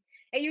lonely.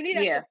 And you need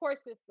that Yeah. support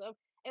system.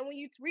 And when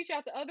you reach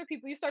out to other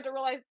people, you start to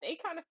realize they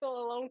kind of feel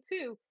alone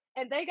too.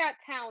 And they got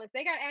talents,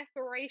 they got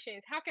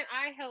aspirations. How can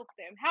I help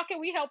them? How can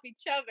we help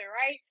each other,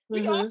 right?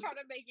 We can all Hmm. try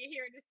to make it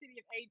here in the city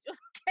of angels,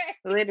 okay?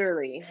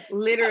 Literally. So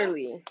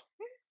Literally.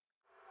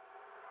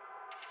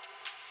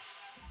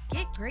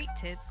 Get great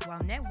tips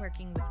while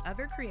networking with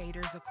other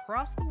creators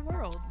across the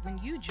world when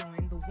you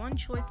join the One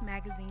Choice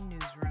Magazine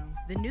newsroom.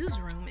 The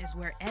newsroom is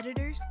where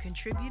editors,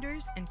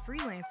 contributors, and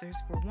freelancers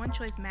for One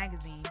Choice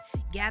Magazine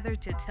gather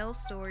to tell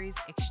stories,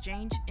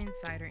 exchange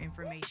insider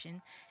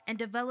information, and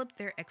develop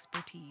their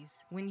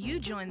expertise. When you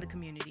join the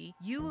community,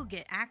 you will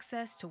get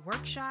access to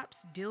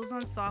workshops, deals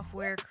on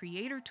software,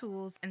 creator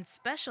tools, and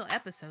special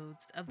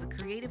episodes of the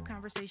Creative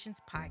Conversations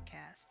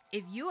podcast.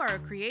 If you are a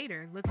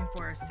creator looking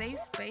for a safe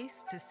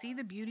space to see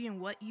the beauty in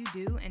what you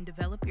do and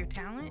develop your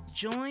talent,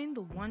 join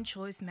the One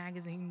Choice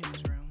Magazine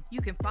newsroom.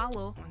 You can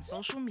follow on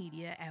social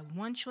media at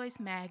One Choice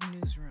Mag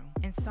Newsroom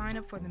and sign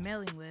up for the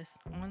mailing list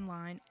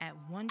online at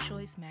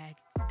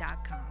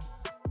onechoicemag.com.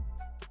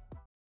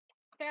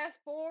 fast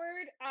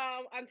forward,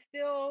 I'm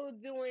still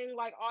doing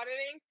like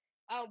auditing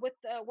with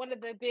one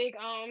of the big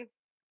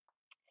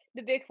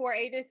four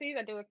agencies.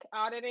 I do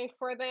auditing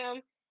for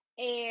them.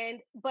 And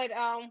but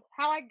how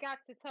I got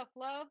to Tough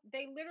Love,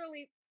 they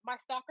literally, my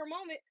stalker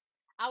moments.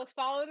 I was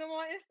following them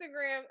on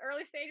Instagram,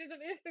 early stages of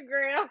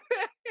Instagram.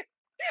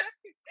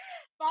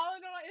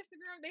 Following them on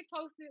Instagram, they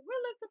posted,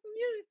 we're looking for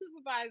music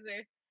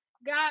supervisors.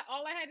 God,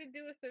 all I had to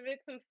do was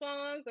submit some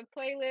songs, a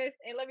playlist,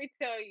 and let me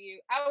tell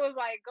you, I was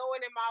like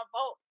going in my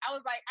vote. I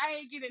was like, I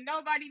ain't getting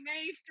nobody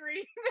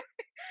mainstream.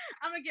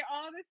 I'm gonna get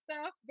all this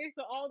stuff based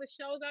on all the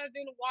shows I've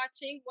been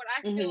watching. What I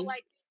feel Hmm.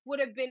 like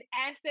would have been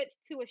assets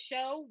to a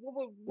show.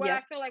 What Yeah.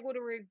 I feel like would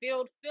have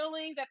revealed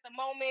feelings at the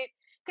moment.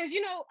 Because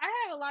I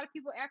have a lot of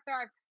people after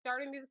I've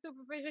started music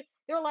supervision.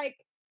 They're like,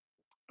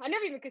 I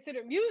never even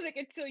considered music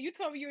until you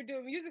told me you were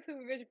doing music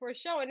supervision for a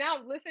show, and now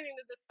I'm listening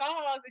to the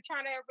songs and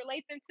trying to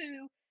relate them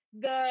to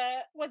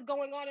the what's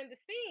going on in the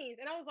scenes.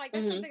 And I was like,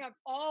 that's Hmm. something I've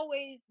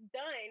always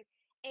done,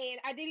 and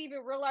I didn't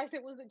even realize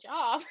it was a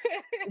job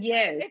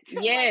Yes.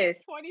 until like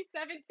Yes.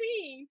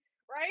 2017,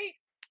 right?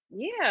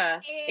 Yeah.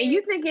 And you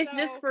And think it's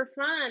just so for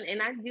fun. And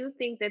I do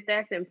think that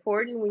that's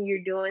important when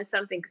you're doing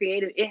something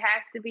creative. It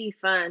has to be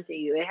fun to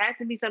you, it has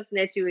to be something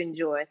that you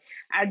enjoy.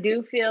 I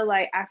do feel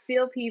like I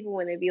feel people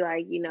when they be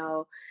like,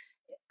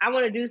 I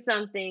want to do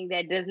something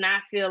that does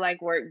not feel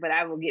like work, but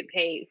I will get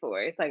paid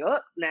for. It's like, oh,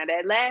 now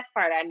that last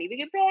part I need to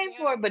get paid Yeah.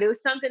 for, but it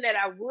was something that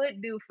I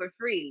would do for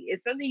free.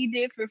 It's something you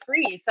did for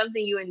free. It's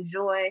something you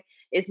enjoy.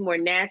 It's more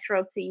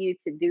natural to you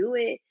to do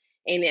it,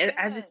 and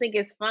I just Yes. think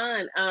it's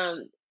fun.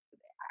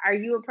 Are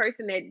you a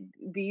person that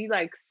do you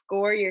like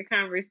score your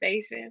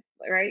conversation,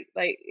 right?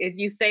 Like if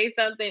you say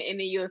something and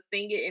then you'll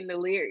sing it in the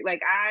lyric.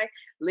 Like I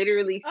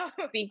literally Oh,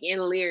 speak in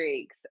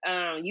lyrics.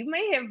 You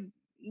may have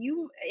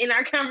you in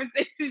our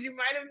conversations you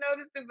might have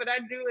noticed it, but I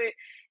do it.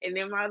 And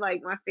then my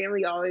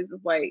family always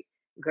is like,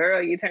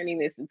 "Girl, you're turning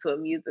this into a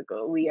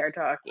musical. We are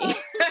talking." oh,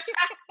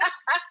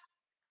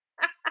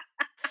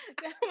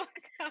 oh my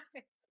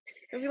God.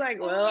 And be like,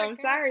 Oh "Well, my I'm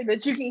God. sorry,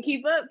 but you can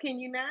keep up. Can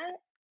you not?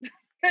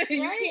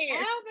 You Right? I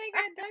can." don't think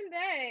I've done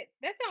that.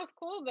 That sounds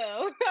cool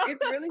though.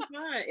 It's really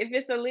fun. If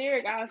it's a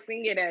lyric, I'll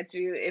sing it at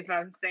you. If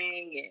I'm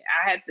saying it,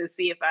 I have to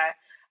see if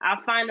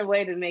I'll find a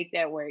way to make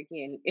that work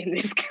in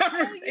this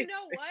Oh, you conversation.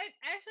 know what?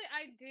 Actually,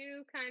 I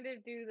do kind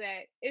of do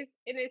that. It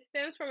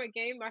stems from a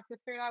game my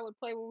sister and I would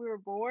play when we were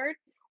bored.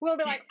 We'll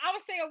be like, I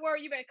would say a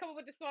word, you better come up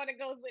with the song that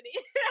goes with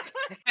it.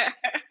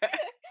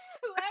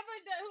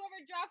 Whoever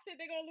drops it,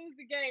 they're gonna lose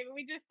the game, and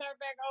we just start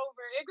back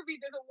over. It could be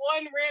just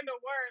one random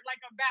word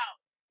like about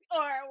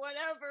or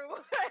whatever it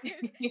was,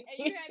 and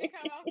you had to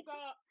come up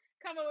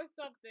with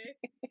something.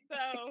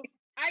 So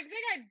I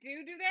think I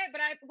do that,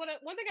 but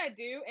one thing I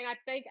do, and I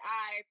think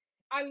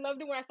I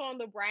loved it when I saw on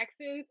the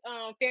Braxton's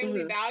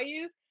Family Mhm.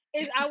 Values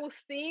is I will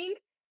sing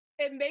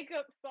and make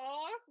up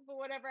songs for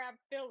whatever I'm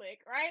feeling,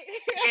 right?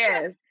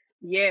 Yes,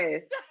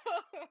 yes.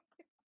 So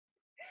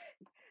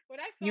when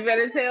I saw You that, I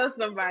better was like, tell oh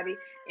my somebody.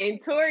 And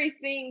God. Tori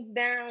sings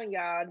down,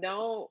 y'all.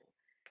 Don't.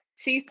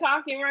 She's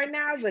talking right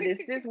now, but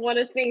it's just one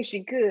of the things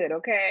she could.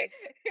 Okay,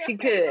 she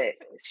could.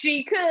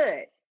 She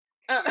could.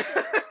 Uh-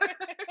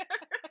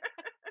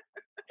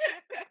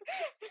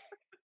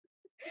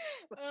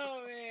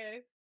 Oh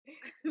man.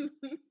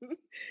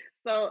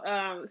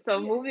 so Yeah.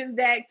 moving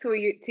back to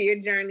your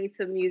journey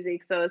to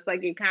music, so it's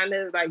like it kind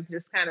of like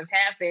just kind of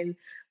happened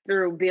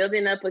through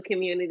building up a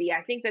community.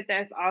 I think that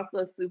that's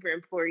also super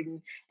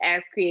important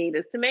as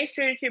creatives to make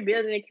sure that you're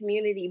building a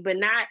community,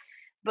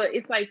 but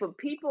it's like for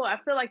people, I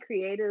feel like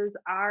creatives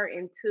are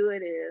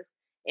intuitive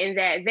in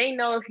that they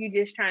know if you're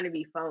just trying to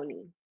be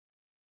phony.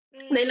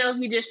 They know Mm,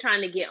 if you're just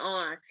trying to get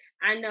on.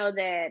 I know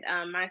that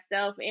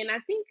myself, and I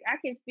think I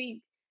can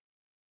speak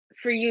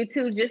for you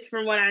too, just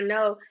from what I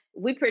know,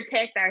 we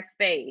protect our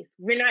space.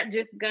 We're not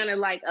just gonna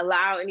like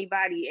allow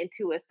anybody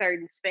into a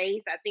certain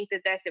space. I think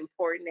that that's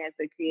important as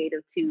a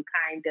creative to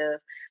kind of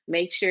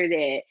make sure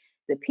that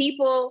the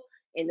people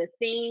and the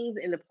things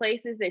and the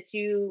places that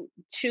you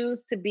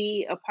choose to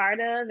be a part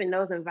of and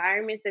those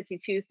environments that you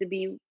choose to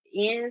be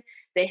in,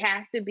 they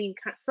have to be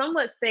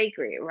somewhat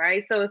sacred,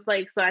 right? So it's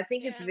like, so I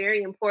think it's yeah.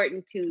 very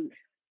important to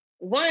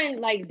one,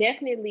 like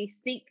definitely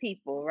seek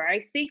people,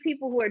 right? Seek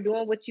people who are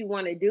doing what you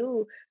want to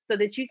do so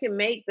that you can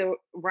make the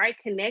right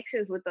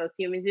connections with those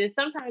humans. And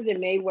sometimes it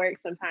may work,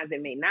 sometimes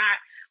it may not.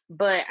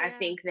 But I Yeah.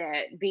 think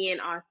that being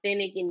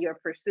authentic in your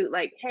pursuit,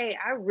 like, hey,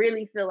 I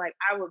really feel like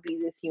I would be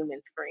this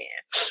human's friend.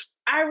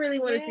 I really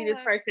want to see this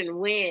Yeah. person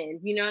win.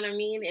 You know what I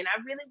mean? And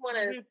I really want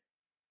Hmm.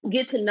 to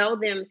get to know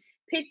them,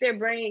 pick their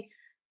brain,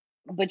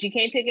 but you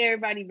can't pick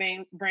everybody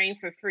brain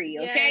for free,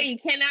 okay? Yes. You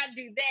cannot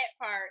do that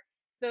part.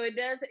 So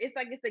it's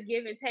like it's a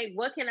give and take.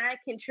 What can I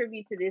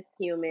contribute to this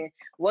human?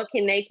 What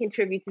can they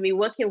contribute to me?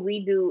 What can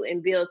we do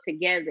and build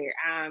together?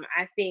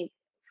 I think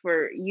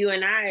for you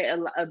and I,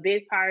 a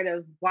big part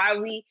of why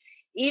we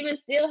even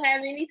still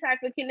have any type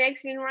of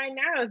connection right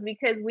now is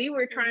because we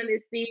were trying Hmm.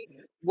 to see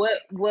what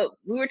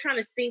we were trying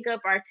to sync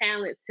up our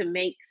talents to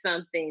make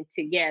something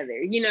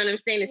together. You know what I'm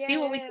saying? To see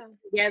what we can Yeah.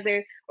 do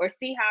together or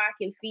see how I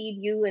can feed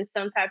you in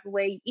some type of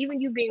way.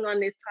 Even you being on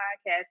this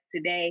podcast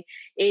today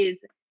is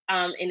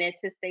an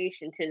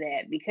attestation to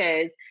that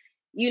because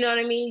you know what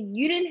I mean?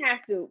 You didn't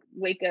have to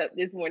wake up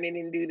this morning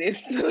and do this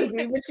with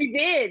me, but you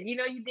did. You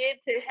know, you did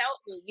to help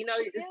me. You know,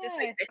 it's just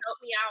like Yeah. to help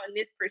me out in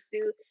this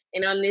pursuit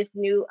and on this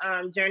new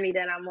journey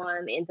that I'm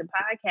on into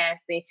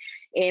podcasting.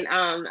 And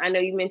I know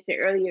you mentioned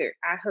earlier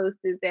I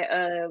hosted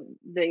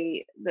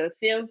the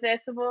film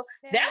festival.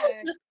 That was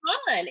Yeah. just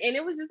fun, and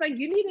it was just like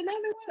you need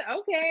another one.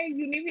 Okay,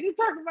 you need me to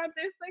talk about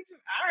this section.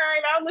 All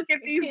right, I'll look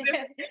at these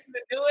different things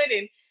to do it,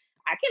 and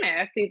I can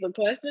ask people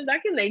questions. I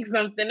can make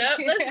something up.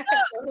 Let's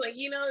go. Like,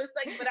 you know, it's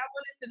like, but I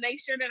wanted to make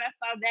sure that I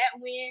saw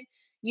that win,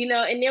 you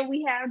know, and then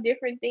we have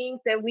different things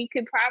that we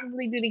could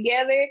probably do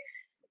together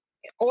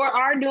or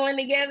are doing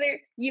together.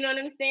 You know what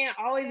I'm saying?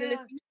 Always in the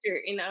Yeah.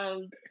 future.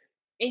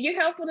 And you're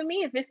helpful to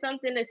me if it's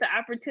something that's an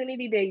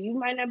opportunity that you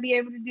might not be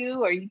able to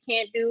do or you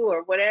can't do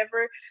or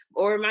whatever,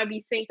 or it might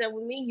be synced up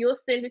with me. You'll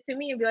send it to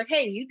me and be like,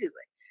 hey, you do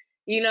it.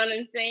 You know what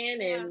I'm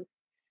saying? Yeah. And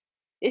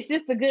it's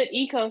just a good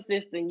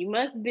ecosystem. You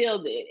must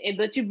build it,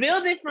 but you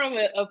build it from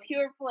a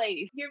pure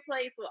place. Pure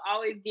place will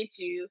always get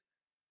you.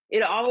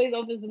 It'll always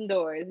open some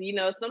doors. You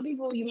know, some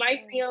people you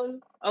might see Yeah.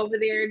 them over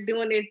there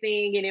doing their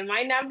thing, and it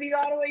might not be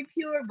all the way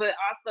pure, but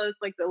also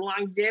it's like the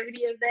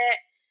longevity of that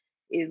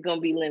is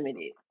gonna be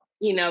limited.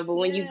 But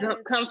when you Yes.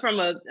 come from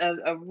a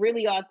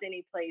really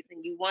authentic place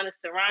and you want to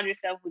surround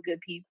yourself with good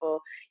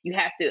people, you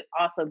have to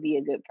also be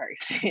a good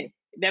person.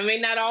 That may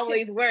not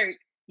always work.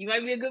 You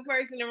might be a good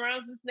person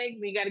around some snakes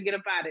and you got to get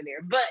up out of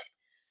there. But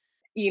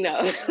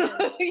Yes.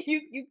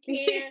 you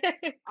can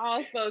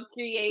also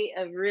create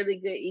a really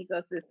good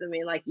ecosystem.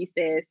 And like you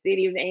said,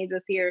 City of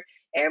Angels here,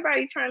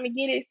 everybody trying to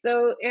get it.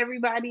 So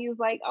everybody is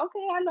like,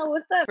 okay, I know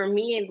what's up. For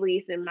me, at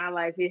least in my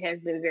life, it has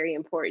been very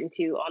important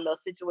too on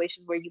those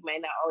situations where you may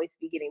not always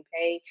be getting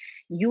paid.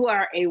 You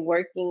are a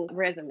working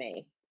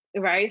resume,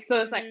 right? So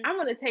it's like, Mhm. I'm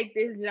going to take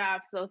this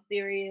job so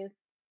serious.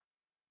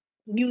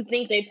 You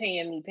think they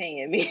paying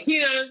me.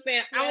 You know what I'm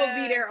saying? I'm gonna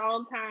be Yes. there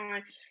on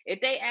time. If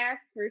they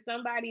ask for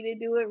somebody to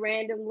do it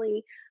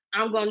randomly,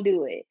 I'm gonna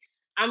do it.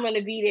 I'm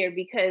gonna be there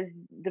because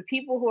the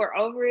people who are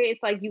over it,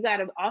 it's like you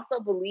gotta also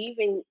believe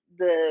in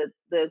the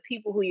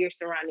people who you're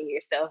surrounding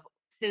yourself.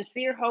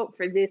 Sincere hope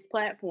for this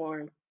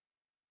platform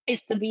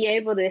is to be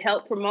able to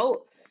help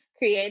promote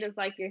creatives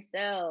like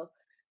yourself,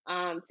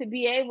 to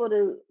be able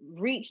to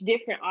reach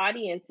different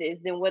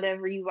audiences than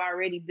whatever you've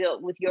already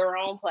built with your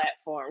own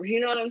platforms. You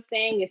know what I'm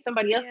saying? If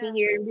somebody else can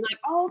Yeah. hear and be like,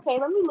 oh, okay,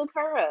 let me look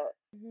her up.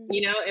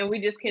 Mhm. And we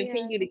just Yeah.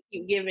 continue to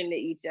keep giving to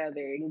each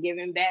other and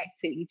giving back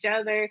to each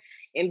other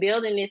and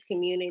building this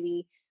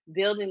community,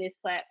 building this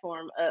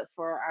platform up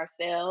for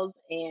ourselves.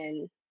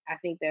 And I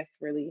think that's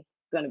really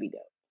going to be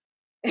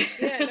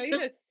Yeah, no, dope. you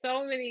said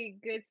so many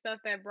good stuff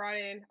that brought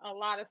in a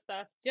lot of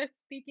stuff. Just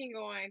speaking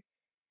on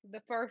the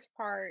first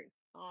part,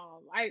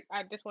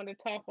 I just wanted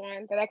to talk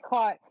on that I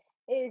caught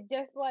is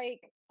just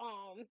like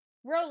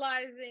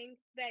realizing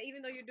that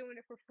even though you're doing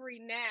it for free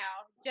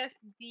now, just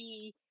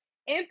the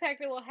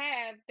impact it will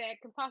have that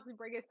could possibly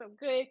bring in some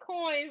good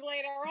coins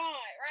later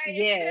on, right?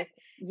 Yes,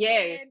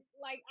 yes. And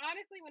like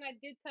honestly, when I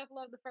did Tough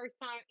Love the first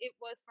time, it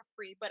was for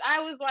free. But I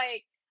was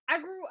like, I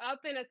grew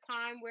up in a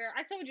time where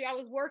I told you I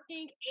was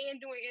working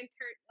and doing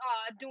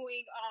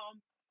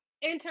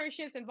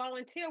internships and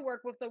volunteer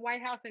work with the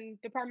White House and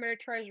Department of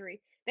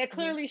Treasury. That Mhm.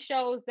 clearly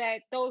shows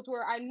that those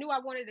were I knew I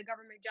wanted a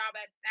government job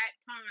at that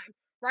time,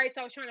 right?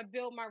 So I was trying to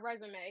build my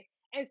resume.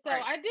 And so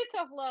Right. I did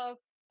Tough Love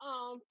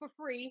for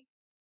free,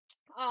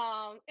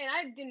 and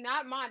I did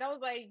not mind. I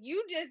was like,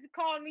 you just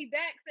called me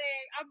back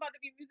saying I'm about to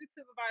be music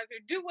supervisor.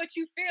 Do what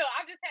you feel.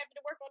 I'm just happy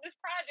to work on this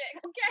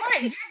project.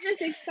 Right. Okay. You're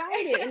just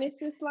excited. And it's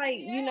just like,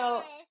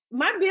 Yeah.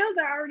 my bills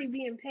are already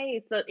being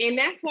paid. So, and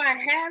that's why I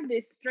have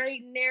this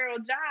straight and narrow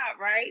job,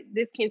 right?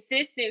 This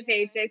consistent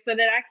Yeah. paycheck so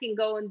that I can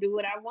go and do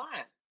what I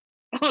want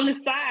on the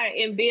side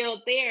Yeah. and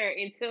build there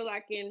until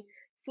I can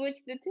switch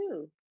the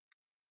two.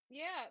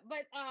 Yeah.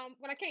 But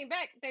when I came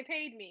back, they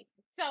paid me.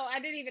 So I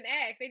didn't even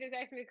ask. They just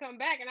asked me to come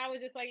back and I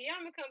was just like, yeah,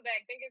 I'm gonna come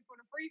back. Thank you for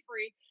the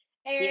free.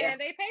 Yeah. And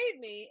they paid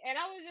me. And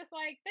I was just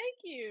like, thank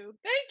you.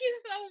 Thank you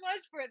so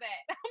much for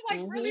that. I'm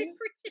like really Mm-hmm.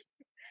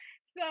 appreciative.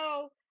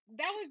 So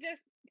that was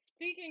just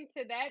speaking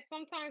to that.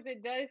 Sometimes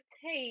it does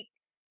take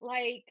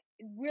like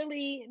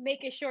really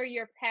making sure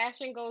your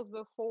passion goes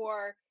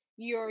before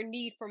your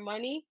need for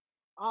money.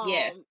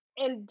 Yes.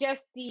 And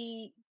just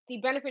the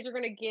benefit you're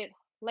gonna get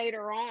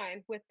later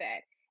on with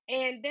that.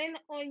 And then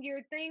on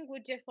your thing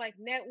with just like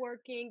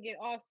networking and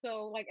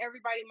also like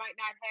everybody might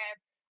not have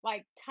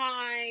like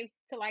time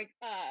to like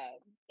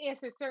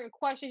answer certain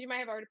questions. You might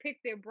have already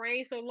picked their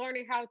brain. So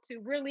learning how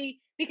to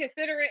really be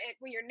considerate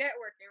when you're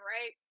networking,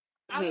 right?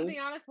 I'm gonna Mm-hmm. be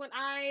honest, when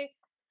I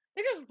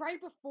think it was right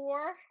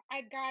before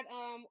I got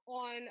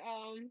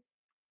on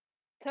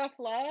Tough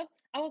Love,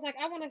 I was like,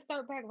 I want to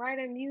start back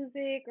writing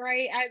music,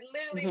 right? I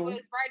literally Mm-hmm.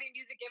 was writing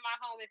music in my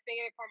home and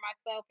singing it for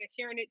myself and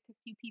sharing it to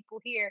few people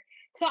here.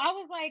 So I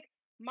was like,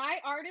 my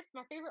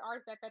favorite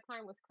artist at that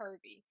time was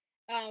Kirby.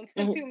 Some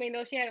Mm-hmm. people may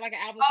know she had like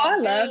an album Oh, I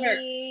called love her.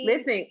 Veins.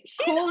 Listen,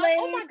 She's oh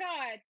Kool-Aid, my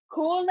god,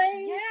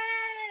 Kool-Aid,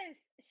 yes,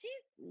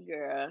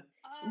 girl.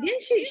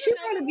 Didn't she? she's She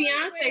wrote another a one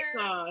Beyonce where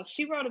song.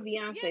 She wrote a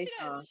yeah, Beyonce she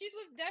does. song. She's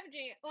with Def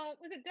Jam.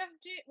 Was it Def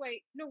Jam?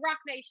 Wait, no, Rock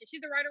Nation.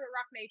 She's the writer with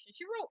Rock Nation.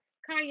 She wrote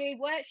Kanye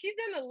What? She's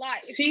done a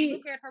lot. If you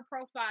look She at her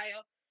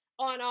profile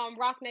on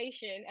Rock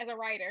Nation as a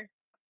writer.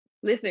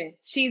 Listen,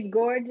 she's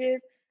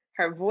gorgeous.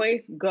 Her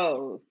voice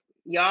goes.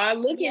 Y'all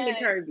look into Yes,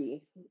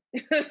 Kirby.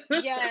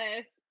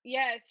 yes,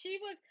 yes. She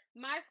was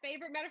my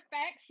favorite. Matter of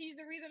fact, she's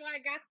the reason why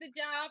I got the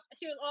job.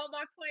 She was on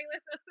my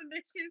playlist of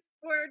submissions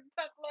for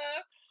Tough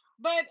Love.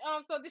 But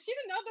so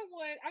she's another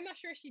one. I'm not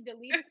sure if she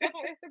deleted stuff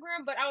on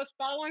Instagram, but I was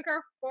following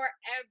her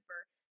forever.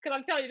 Cause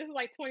I'm telling you, this is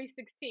like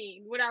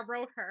 2016 when I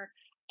wrote her.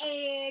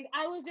 And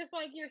I was just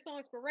like, you're so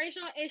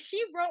inspirational. And she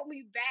wrote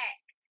me back.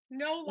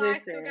 No lie,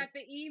 I still Listen, got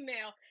the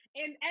email.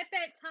 And at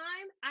that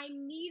time, I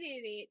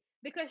needed it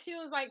because she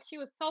was like, she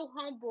was so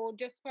humble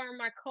just for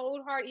my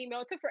cold hard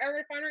email. It took forever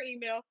to find her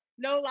email.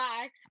 No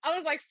lie. I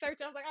was like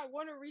searching. I was like, I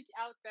want to reach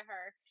out to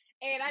her.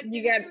 And I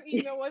you did it got through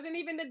email, wasn't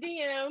even the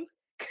DMs.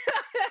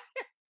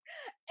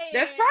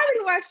 that's And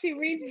probably why she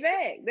reached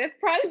back. That's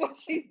probably why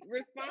she's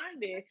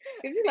responded.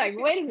 Because she's like,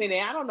 wait a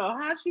minute, I don't know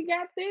how she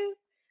got this,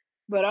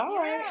 but all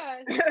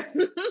right. yeah,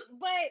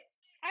 but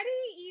I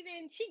didn't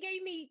even,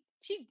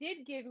 she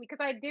did give me,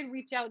 because I did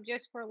reach out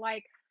just for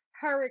like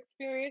her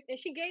experience, and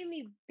she gave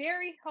me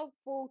very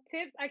helpful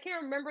tips. I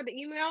can't remember the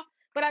email,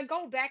 but I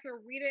go back and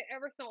read it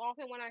ever so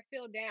often when I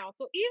feel down.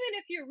 So even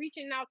if you're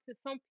reaching out to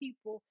some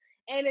people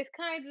and it's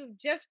kind of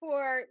just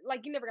for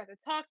like you never got to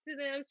talk to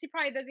them, she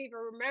probably doesn't even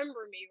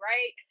remember me,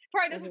 right?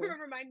 Probably doesn't Mhm.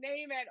 remember my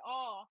name at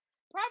all.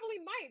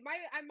 Probably might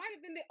I might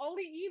have been the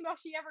only email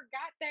she ever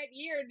got that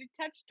year that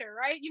touched her,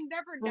 right? You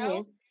never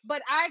know. Mhm.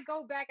 But I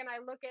go back and I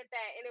look at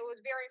that, and it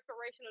was very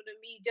inspirational to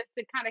me just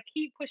to kind of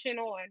keep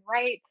pushing on,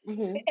 right?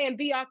 Mhm. And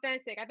be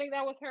authentic. I think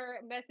that was her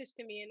message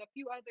to me and a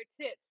few other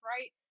tips,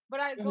 right?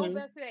 But I go Mhm.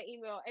 back to that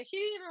email and she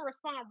didn't even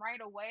respond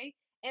right away.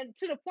 And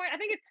to the point, I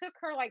think it took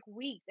her like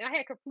weeks, and I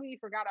had completely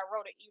forgot I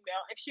wrote an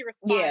email, and she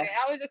Yeah. responded.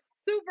 I was just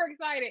super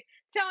excited,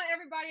 telling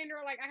everybody, and they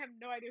were like, "I have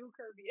no idea who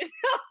Kirby is."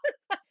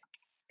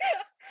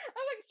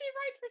 I'm like, she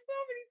writes for so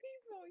many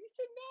people. You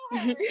should know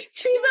her.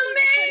 She She's wasn't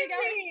even putting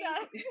out her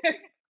stuff.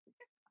 amazing.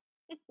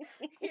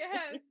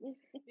 Yes,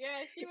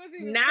 yeah, she wasn't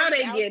even Now putting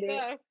they out get it.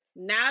 stuff.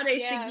 Now they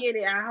should Yeah, get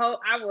it.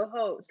 I will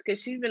hope,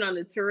 because she's been on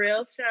the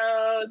Terrell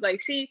shows.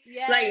 Like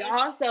yes,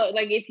 also,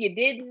 like, if you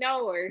didn't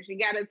know her, she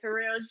got a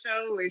Terrell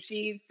show where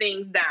she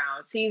sings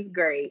down. She's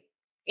great,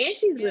 and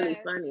she's really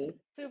yes. funny.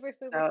 Super,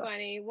 super So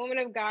funny. Woman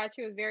of God,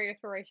 she was very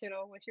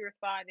inspirational when she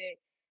responded.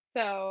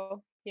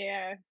 So,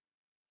 yeah.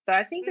 So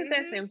I think that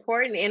that's Mhm.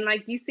 important, and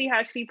like you see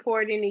how she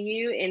poured into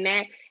you,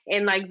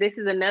 and like this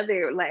is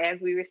another, like, as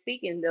we were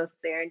speaking, those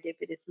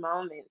serendipitous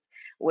moments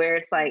where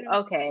it's like, Mhm.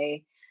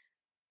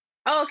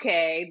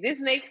 okay, this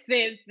makes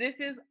sense. This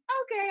is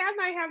okay. I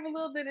might have a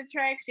little bit of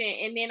traction,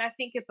 and then I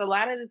think it's a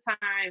lot of the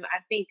time. I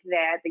think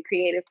that the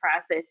creative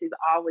process is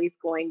always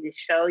going to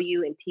show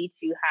you and teach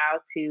you how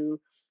to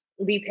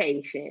be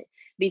patient,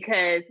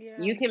 because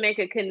you Yeah. can make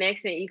a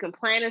connection, you can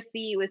plant a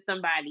seed with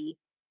somebody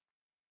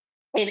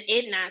and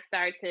it not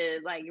start to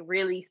like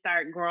really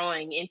start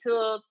growing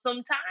until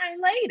some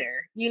time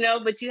later,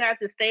 but you have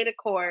to stay the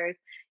course.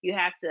 You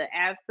have to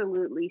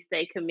absolutely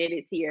stay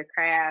committed to your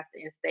craft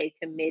and stay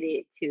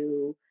committed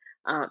to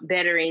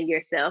bettering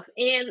yourself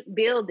and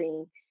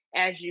building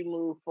as you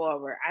move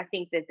forward. I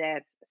think that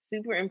that's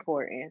super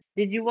important.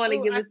 Did you want to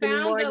Oh, give I us any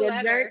found more the of your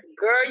journey? letter.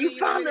 Girl, Do you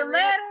you want me found to the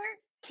read it? letter?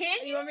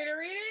 Can You want me to you?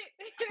 read it?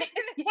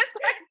 Yes,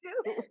 I do.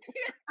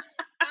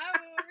 I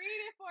will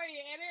read it for you.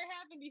 And it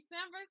happened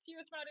December. She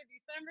was founded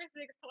December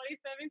 6th,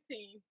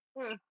 2017.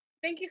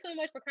 Thank you so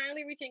much for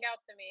kindly reaching out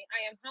to me.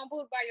 I am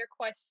humbled by your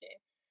question.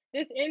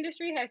 This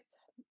industry has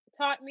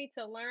taught me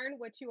to learn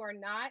what you are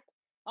not.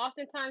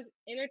 Oftentimes,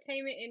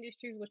 entertainment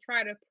industries will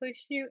try to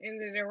push you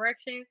in the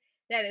direction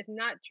that is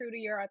not true to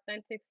your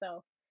authentic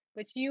self.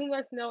 But you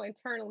must know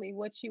internally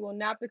what you will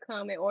not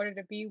become in order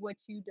to be what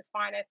you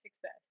define as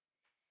success.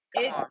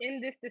 Come It's on.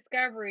 in this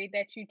discovery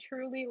that you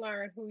truly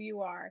learn who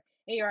you are,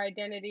 and your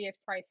identity is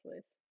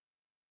priceless.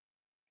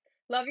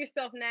 Love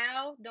yourself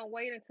now. Don't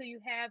wait until you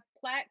have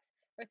plaques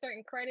or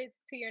certain credits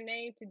to your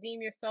name to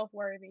deem yourself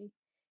worthy.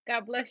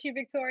 God bless you,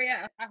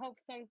 Victoria. I hope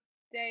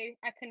someday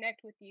I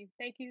connect with you.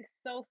 Thank you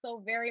so,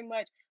 so very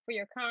much for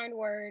your kind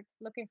words.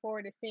 Looking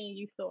forward to seeing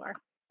you soar.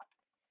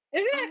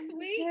 Isn't Oh that my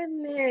sweet?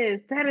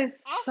 goodness, that is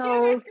I'll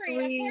share my so screen.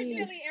 sweet.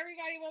 Unfortunately,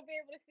 everybody won't be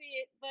able to see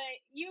it, but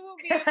you will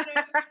be able to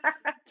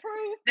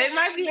prove that They I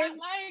might am be not able.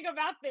 lying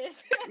about this.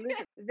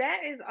 Listen, that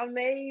is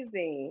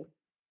amazing.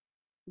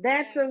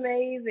 That's Yes,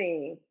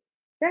 amazing.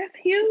 That's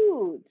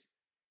huge.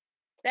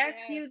 That's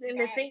yes, huge. And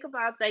to God. think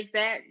about like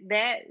that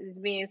is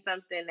being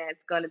something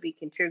that's going to be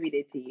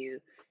contributed to you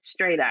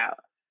straight out.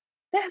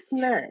 That's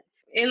Yes. nuts.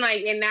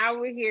 And now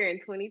we're here in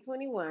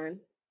 2021, and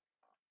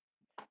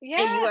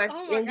Yes.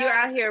 Oh my you're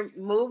out gosh. here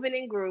moving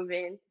and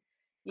grooving.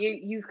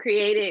 You've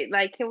created,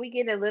 like, can we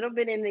get a little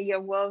bit into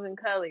your woven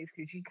colors,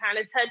 because you kind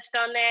of touched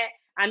on that.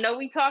 I know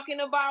we talking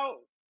about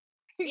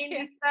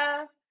Yeah. indie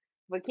stuff,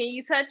 but can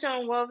you touch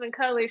on woven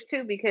colors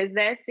too? Because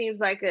that seems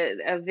like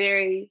a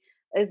very,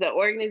 as an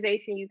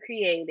organization you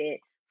created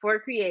for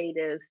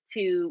creatives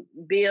to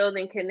build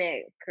and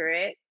connect,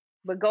 correct?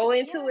 But go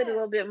into it a Yes.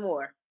 little bit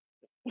more.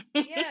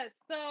 Yes.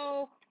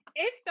 So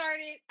it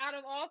started out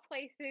of all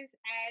places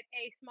at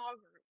a small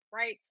group,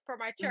 right? For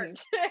my Hmm.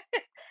 church.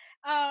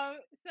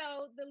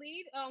 So the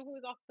lead, who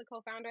is also the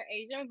co-founder,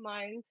 Asia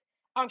Munns,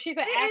 she's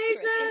an Hey,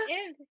 actress. And Asia.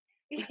 in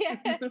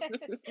yeah,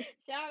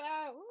 shout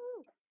out.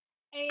 Woo.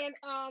 And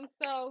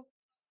so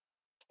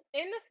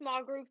in the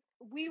small groups,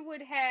 we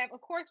would have,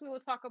 of course, we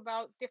would talk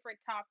about different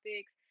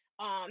topics,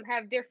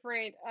 have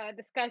different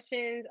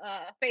discussions,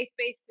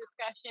 faith-based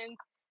discussions.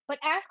 But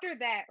after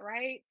that,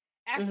 right?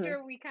 Hmm.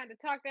 After we kind of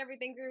talked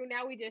everything through,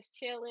 now we just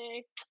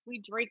chilling.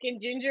 We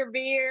drinking ginger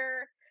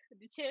beer.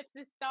 The chips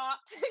is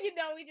stopped.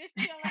 We just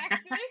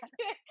chillaxing.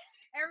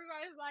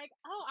 Everybody's like,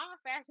 "Oh, I'm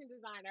a fashion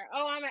designer.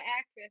 Oh, I'm an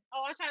actress.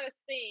 Oh, I'm trying to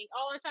sing.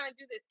 Oh, I'm trying to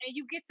do this." And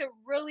you get to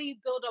really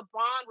build a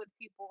bond with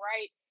people,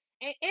 right?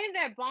 And in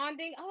that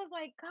bonding, I was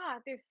like,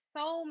 God, there's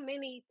so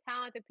many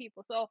talented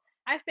people. So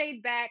I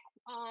stayed back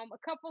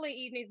a couple of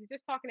evenings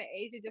just talking to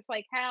Asia, just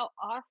like how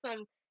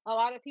awesome a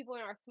lot of people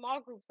in our small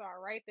groups are,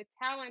 right? The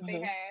talent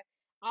they Hmm. have,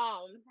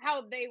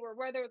 how they were,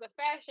 whether it was a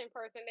fashion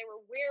person, they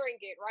were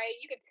wearing it, right?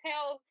 You could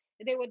tell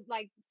they would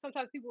like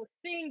sometimes people would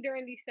sing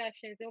during these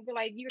sessions. They'll be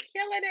like, "You're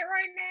killing it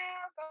right now,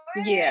 go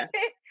Yeah.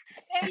 ahead."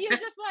 And you're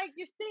just like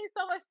you're seeing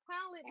so much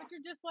talent, but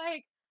you're just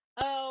like,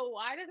 "Oh,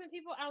 why doesn't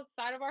people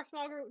outside of our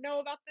small group know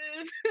about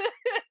this?"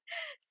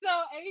 So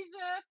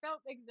Asia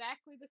felt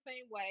exactly the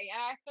same way.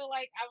 And I feel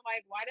like I'm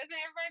like, why doesn't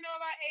everybody know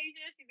about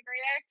Asia? She's a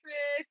great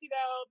actress. You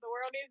know, the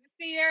world needs to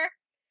see her.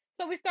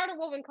 So we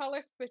started Woven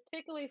Colors,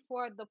 particularly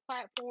for the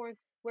platforms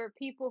where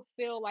people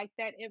feel like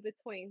that in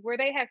between, where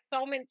they have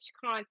so much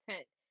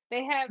content,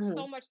 they have Mhm.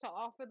 so much to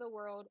offer the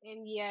world,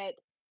 and yet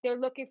they're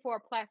looking for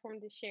a platform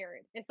to share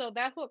it. And so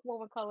that's what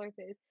Woven Colors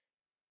is.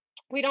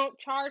 We don't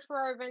charge for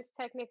our events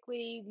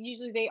technically.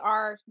 Usually they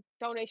are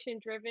donation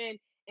driven,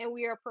 and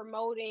we are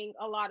promoting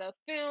a lot of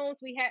films.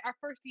 We had our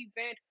first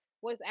event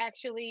was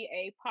actually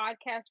a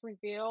podcast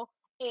reveal.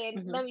 And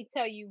Mhm. let me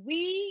tell you,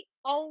 we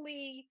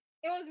only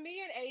it was me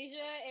and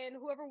Asia and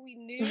whoever we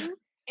knew.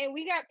 And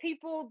we got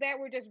people that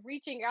were just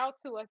reaching out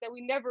to us that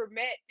we never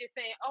met, just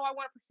saying, "Oh, I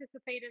want to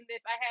participate in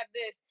this. I have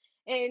this."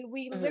 And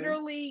we Mhm.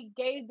 literally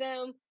gave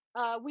them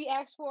we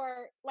asked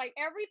for like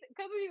everything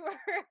because we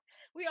were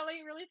we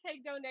only really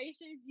take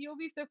donations. You'll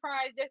be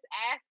surprised just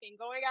asking,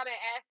 going out and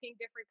asking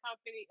different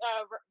company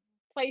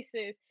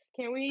places.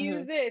 Can we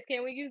use Mhm. this?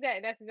 Can we use that?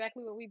 And that's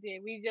exactly what we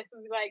did. We just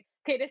was like,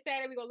 okay, this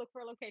Saturday we gonna look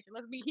for a location.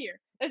 Let's be here.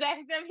 Let's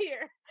ask them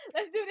here.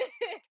 Let's do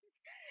this.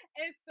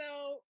 And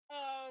so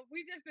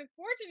we just been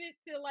fortunate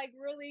to like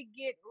really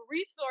get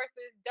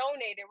resources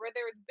donated,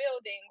 whether it's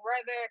building,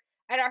 whether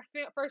at our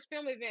first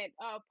film event,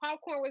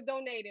 popcorn was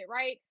donated,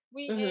 right?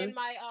 We and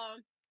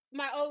Mhm.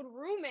 my old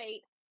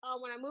roommate,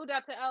 when I moved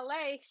out to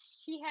LA,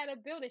 she had a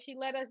building. She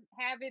let us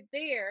have it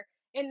there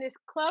in this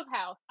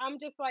clubhouse. I'm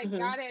just like Mhm.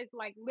 God has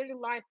like literally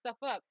lined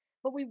stuff up.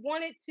 But we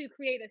wanted to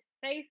create a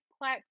safe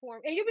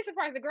platform. And you'll be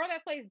surprised, the girl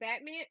that plays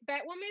Batwoman,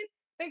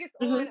 I think it's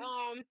on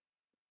Mhm.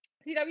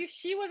 CW,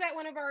 she was at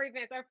one of our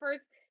events, our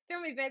first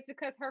film events,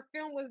 because her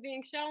film was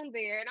being shown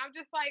there. And I'm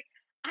just like,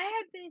 I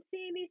have been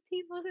seeing these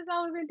people since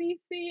I was in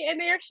DC, and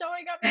they're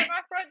showing up at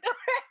my front door.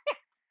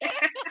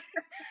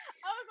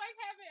 I was like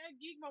having a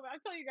geek moment. I'll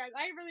tell you guys,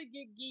 I really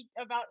get geeked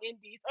about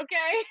indies,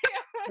 okay?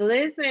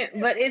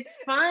 Listen, but it's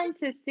fun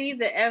to see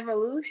the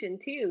evolution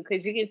too,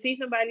 because you can see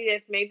somebody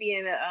that's maybe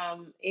in a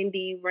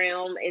indie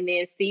realm, and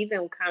then see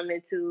them come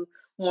into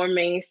more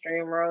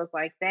mainstream roles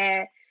like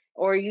that,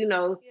 or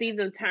see Yeah,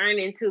 them turn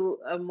into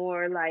a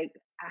more like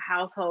a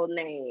household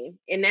name,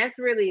 and that's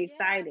really yeah,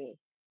 exciting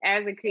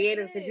as a it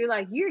creative because you're is.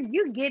 like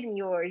you're getting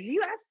yours.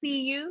 I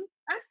see you.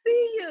 I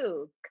see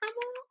you.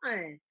 Come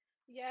on.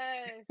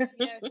 Yes,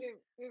 yes,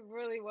 it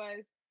really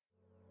was.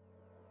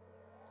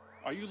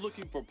 Are you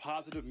looking for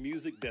positive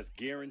music that's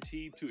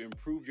guaranteed to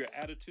improve your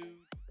attitude?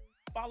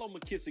 Follow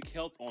McKissick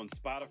Health on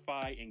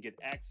Spotify and get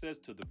access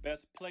to the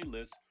best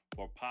playlists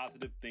for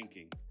positive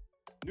thinking.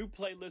 New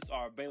playlists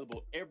are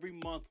available every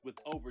month with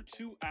over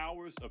 2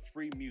 hours of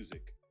free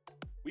music.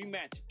 We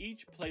match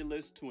each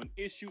playlist to an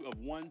issue of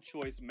One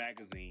Choice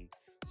magazine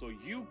so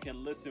you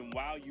can listen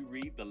while you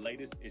read the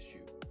latest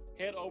issue.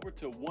 Head over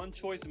to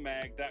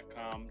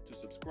onechoicemag.com to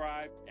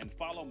subscribe and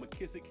follow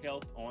McKissick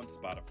Health on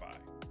Spotify.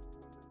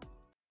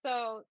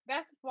 So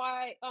that's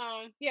why,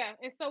 yeah.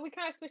 And so we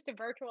kind of switched to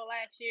virtual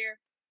last year.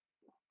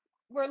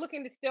 We're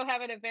looking to still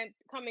have an event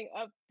coming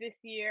up this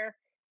year.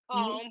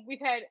 Mhm.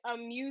 We've had a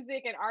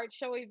music and art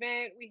show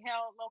event we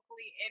held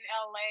locally in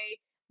LA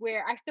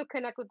where I still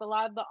connect with a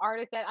lot of the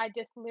artists that I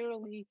just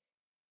literally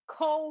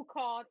cold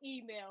called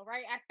email,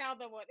 right? I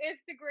found them on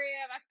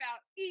Instagram, I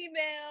found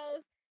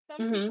emails.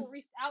 Some people Mhm.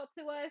 reached out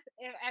to us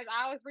as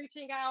I was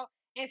reaching out,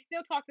 and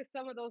still talk to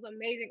some of those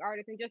amazing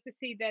artists, and just to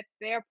see that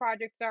their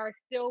projects are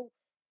still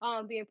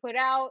being put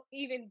out,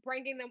 even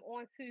bringing them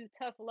onto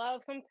Tough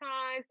Love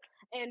sometimes,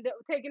 and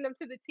taking them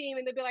to the team,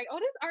 and they'll be like, "Oh,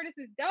 this artist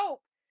is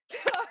dope."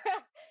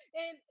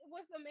 And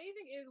what's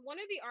amazing is one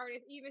of the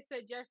artists even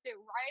suggested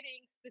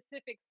writing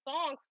specific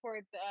songs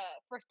for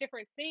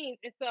different scenes,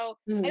 and so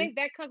I Mhm. think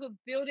that comes with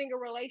building a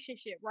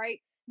relationship,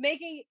 right?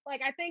 Making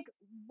like I think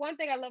one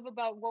thing I love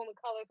about Woman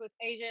Colors with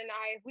Asia and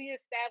I is we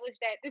established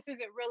that this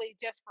isn't really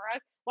just for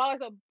us. While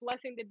it's a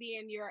blessing to be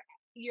in your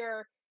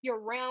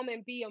realm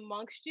and be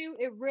amongst you,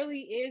 it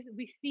really is.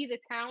 We see the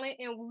talent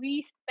and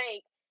we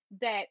think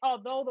that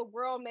although the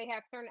world may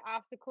have certain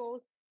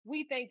obstacles,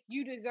 we think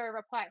you deserve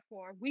a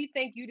platform. We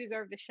think you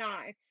deserve to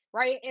shine,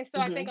 right? And so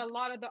I think Mhm. a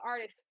lot of the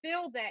artists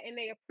feel that and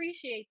they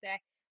appreciate that,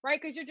 right?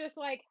 Because you're just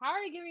like, how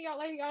are they giving y'all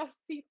letting y'all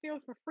see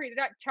films for free?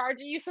 They're not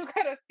charging you some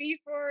kind of fee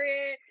for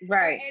it or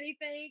Right.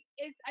 anything.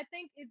 It's I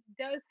think it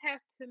does have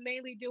to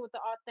mainly do with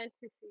the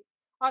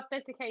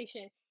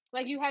authentication.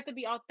 Like you have to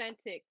be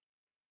authentic.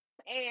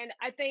 And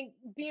I think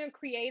being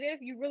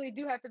creative, you really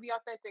do have to be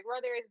authentic,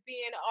 whether it's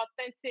being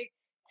authentic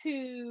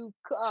to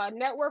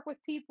network with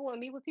people and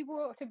meet with people,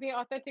 or to being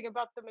authentic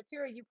about the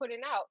material you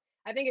putting out.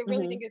 I think it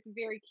really think Mhm. it's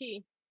very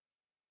key.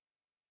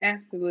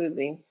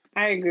 Absolutely.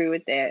 I agree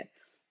with that.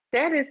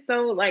 That is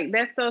so like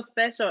that's so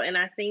special, and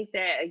I think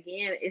that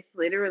again it's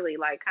literally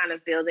like kind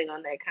of building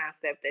on that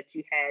concept that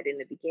you had in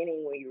the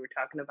beginning when you were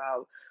talking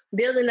about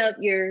building up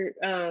your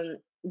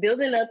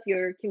building up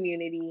your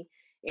community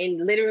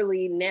and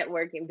literally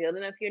networking,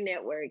 building up your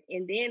network.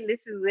 And then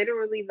this is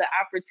literally the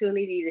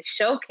opportunity to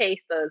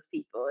showcase those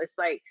people. It's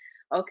like,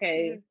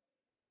 okay, Mhm.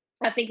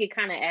 I think it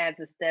kind of adds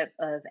a step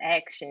of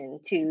action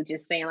to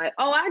just saying like,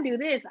 "Oh, I do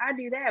this, I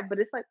do that." But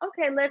it's like,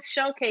 okay, let's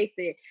showcase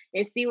it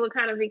and see what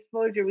kind of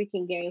exposure we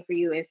can gain for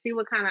you and see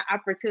what kind of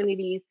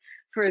opportunities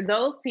for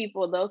those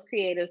people, those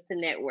creatives to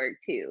network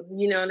too.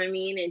 You know what I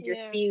mean? And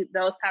just Yeah. see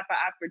those type of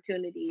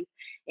opportunities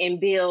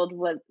and build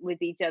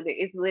with each other.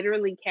 It's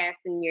literally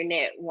casting your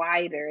net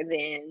wider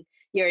than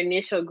your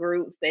initial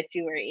groups that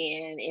you were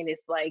in, and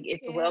it's like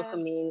it's Yeah.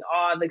 welcoming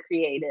all the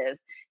creatives.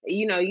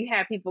 You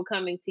have people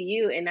coming to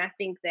you, and I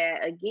think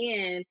that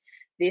again,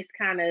 this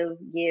kind of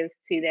gives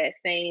to that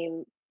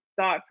same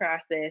thought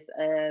process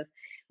of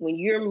when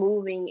you're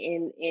moving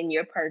in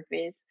your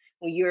purpose,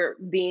 when you're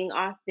being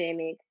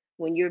authentic,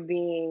 when you're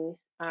being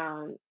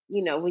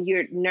when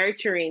you're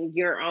nurturing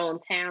your own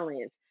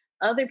talents,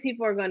 other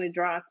people are going to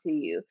draw to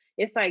you.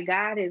 It's like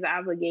God is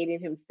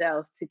obligated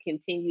himself to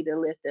continue to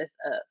lift us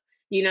up.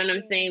 You know what I'm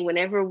Yeah. saying?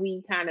 Whenever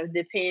we kind of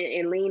depend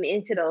and lean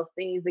into those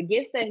things, the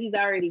gifts that he's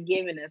already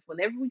given us,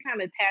 whenever we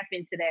kind of tap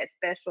into that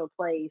special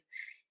place,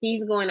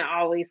 he's going to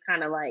always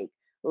kind of like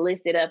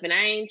lift it up. And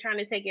I ain't trying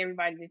to take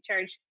everybody to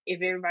church.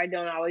 If everybody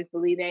don't always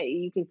believe that,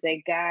 you can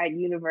say God,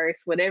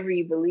 universe, whatever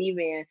you believe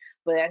in.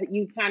 But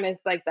you kind of,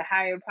 it's like the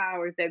higher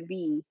powers that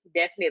be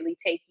definitely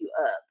take you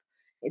up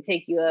and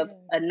take you up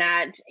Yeah. a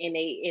notch, and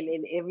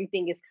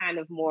everything is kind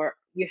of more,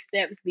 your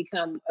steps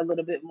become a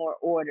little bit more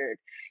ordered.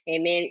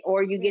 And then,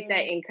 or you get Yeah.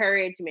 that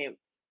encouragement.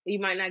 You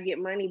might not get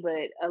money,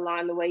 but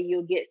along the way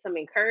you'll get some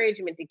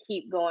encouragement to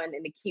keep going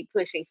and to keep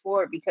pushing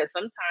forward, because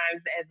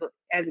sometimes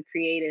as a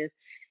creative,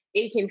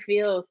 it can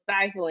feel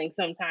stifling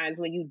sometimes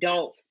when you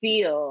don't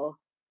feel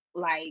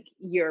like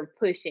you're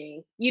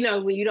pushing,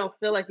 when you don't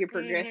feel like you're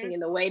progressing Mhm. in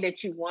the way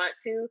that you want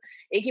to.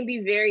 It can be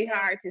very Yeah.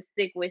 hard to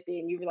stick with it,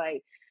 and you're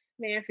like,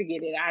 man,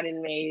 forget it, I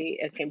didn't made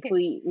a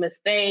complete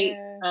mistake.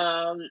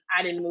 Yeah.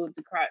 I didn't move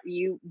across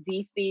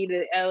DC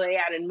to LA.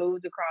 I didn't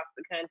moved across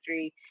the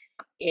country,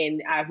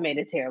 and I've made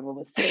a terrible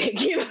mistake.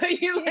 You're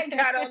like,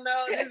 I don't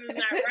know, this is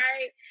not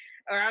right,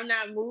 or I'm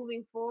not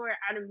moving forward.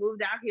 I done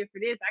moved out here for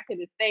this. I could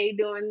have stayed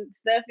doing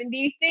stuff in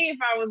DC if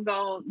I was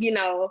going,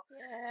 Yeah.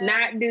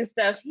 not do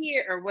stuff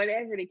here, or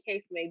whatever the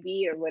case may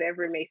be, or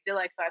whatever it may feel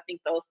like. So I think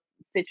those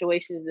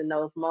situations and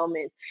those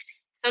moments,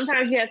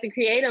 sometimes you have to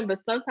create them, but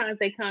sometimes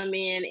they come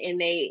in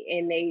and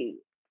they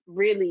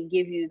really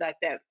give you like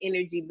that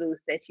energy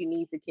boost that you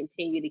need to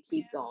continue to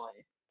keep Yeah.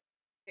 going.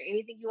 There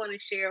anything you want to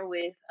share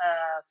with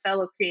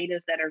fellow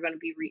creatives that are going to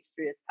be reached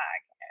through this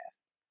podcast?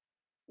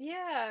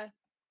 Yeah.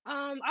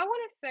 I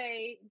want to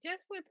say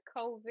just with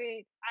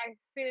COVID, I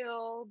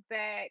feel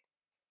that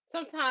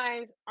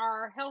sometimes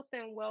our health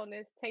and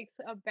wellness takes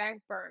a back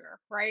burner,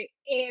 right?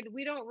 And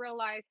we don't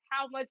realize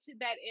how much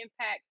that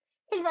impacts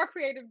some of our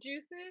creative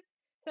juices,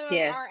 some of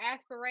Yeah. our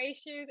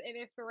aspirations and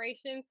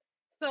inspirations.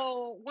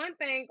 So, one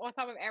thing on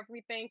top of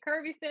everything,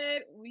 Kirby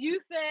said, you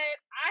said,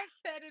 I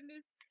said in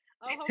this,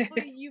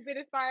 hopefully you've been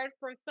inspired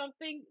from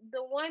something.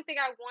 The one thing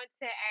I want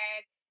to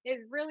add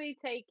is really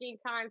taking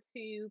time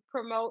to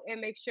promote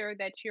and make sure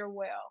that you're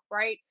well,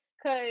 right?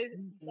 Because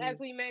as Mhm.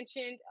 we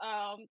mentioned,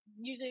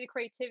 usually the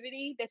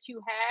creativity that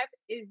you have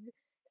is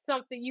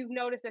something you've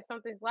noticed that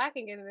something's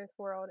lacking in this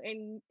world,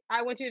 and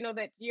I want you to know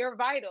that you're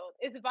vital.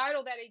 It's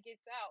vital that it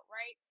gets out,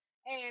 right?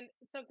 And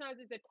sometimes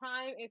it's a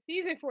time and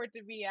season for it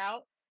to be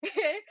out.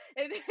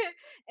 and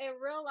and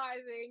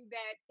realizing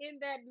that in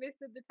that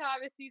midst of the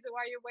time and season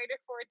while you're waiting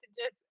for it to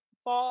just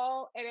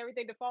fall and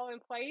everything to fall in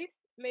place,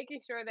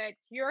 making sure that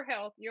your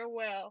health, you're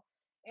well,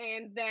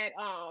 and that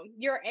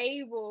you're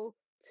able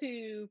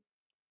to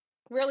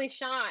really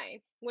shine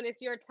when it's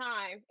your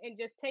time, and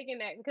just taking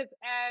that, because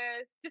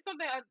as just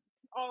something I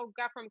all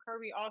got from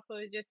Kirby also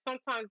is just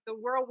sometimes the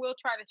world will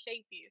try to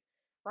shape you,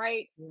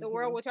 right? The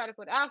world Mhm. will try to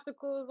put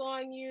obstacles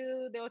on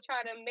you. They'll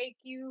try to make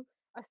you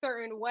a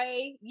certain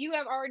way. You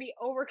have already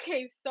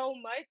overcame so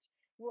much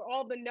with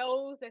all the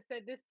no's that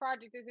said this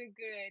project isn't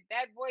good,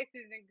 that voice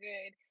isn't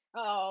good.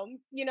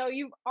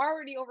 You've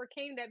already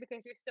overcame that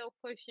because you're still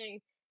pushing.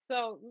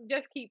 So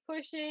just keep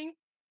pushing,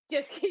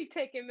 just keep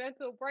taking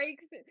mental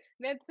breaks,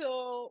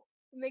 mental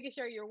making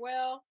sure you're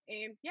well.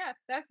 And yeah,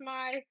 that's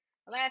my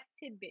last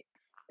tidbits.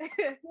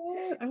 Yeah.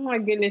 Oh my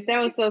goodness, that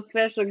was so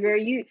special, girl.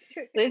 You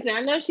listen.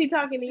 I know she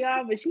talking to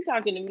y'all, but she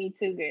talking to me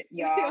too, girl.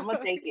 Y'all. I'm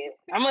gonna take it.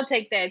 I'm gonna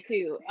take that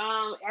too.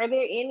 Are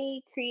there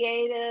any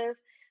creative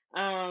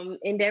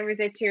endeavors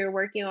that you're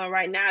working on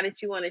right now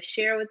that you want to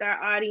share with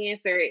our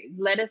audience, or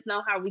let us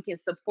know how we can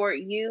support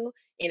you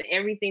in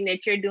everything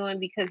that you're doing?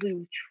 Because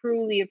we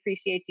truly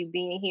appreciate you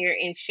being here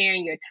and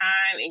sharing your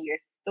time and your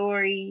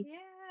story.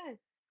 Yes.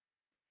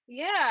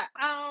 Yeah.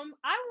 I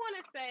want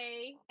to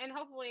say, and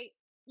hopefully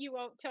you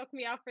won't choke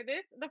me out for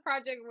this, the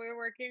project we're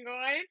working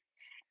on.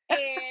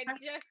 And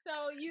just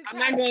so you I'm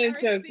not guys going to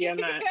are choke you. seeing, I'm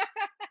not.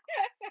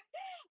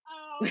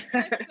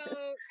 just so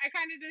I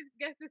kind of just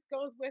guess this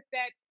goes with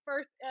that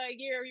first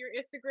year of your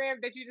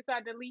Instagram that you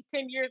decide to delete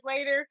 10 years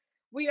later.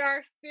 we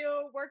are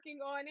still working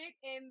on it.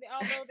 And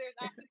although there's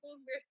obstacles,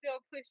 we're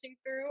still pushing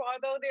through.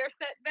 Although there are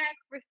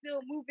setbacks, we're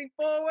still moving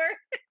forward.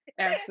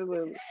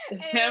 Absolutely.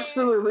 And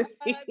Absolutely.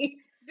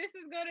 this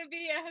is going to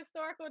be a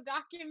historical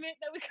document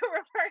that we can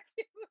refer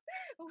to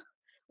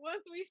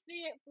once we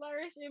see it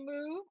flourish and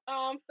move.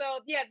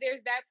 So yeah,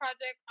 there's that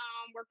project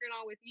working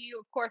on with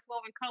you. Of course,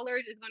 Woven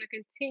Colors is going to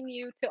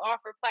continue to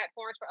offer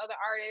platforms for other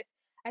artists.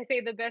 I say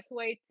the best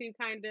way to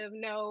kind of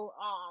know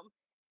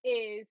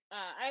is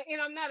and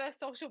I'm not a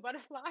social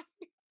butterfly.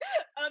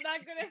 I'm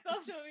not good at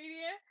social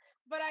media,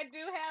 but I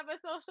do have a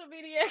social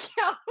media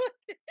account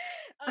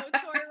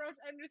Tori Roach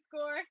 _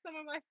 Some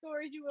of my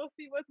stories you will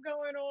see what's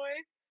going on.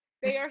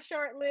 They are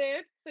short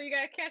lived, so you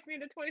gotta catch me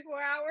in the 24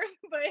 hours.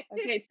 But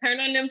okay,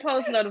 turn on them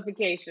post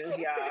notifications,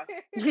 y'all.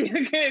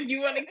 If you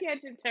want to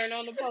catch it, turn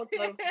on the post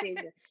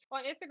notifications.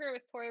 On Instagram,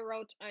 it's Tori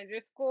Roach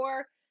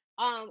 _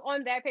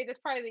 on that page, it's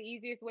probably the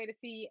easiest way to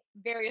see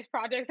various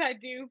projects I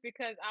do,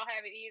 because I'll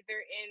have it either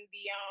in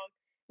the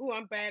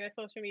I'm bad at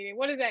social media.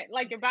 What is that?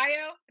 Like your bio?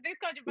 I think it's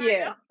called your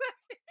bio.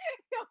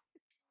 Yeah.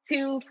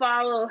 To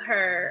follow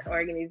her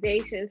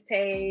organization's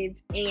page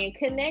and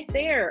connect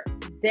there.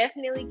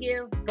 Definitely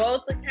give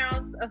both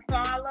accounts a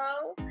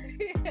follow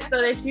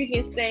so that you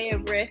can stay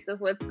abreast of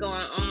what's going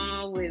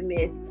on with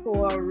Miss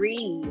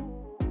Tori.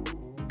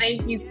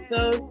 Thank you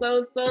so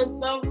much.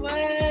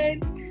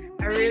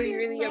 I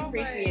really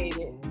appreciate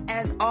it.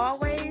 As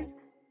always,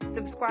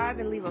 subscribe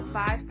and leave a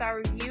 5-star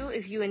review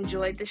if you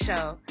enjoyed the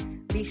show.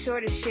 Be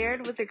sure to share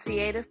it with a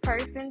creative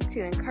person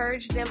to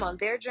encourage them on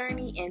their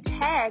journey, and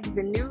tag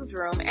the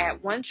newsroom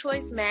at One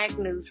Choice Mag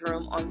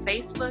Newsroom on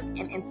Facebook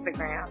and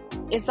Instagram.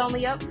 It's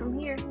only up from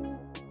here.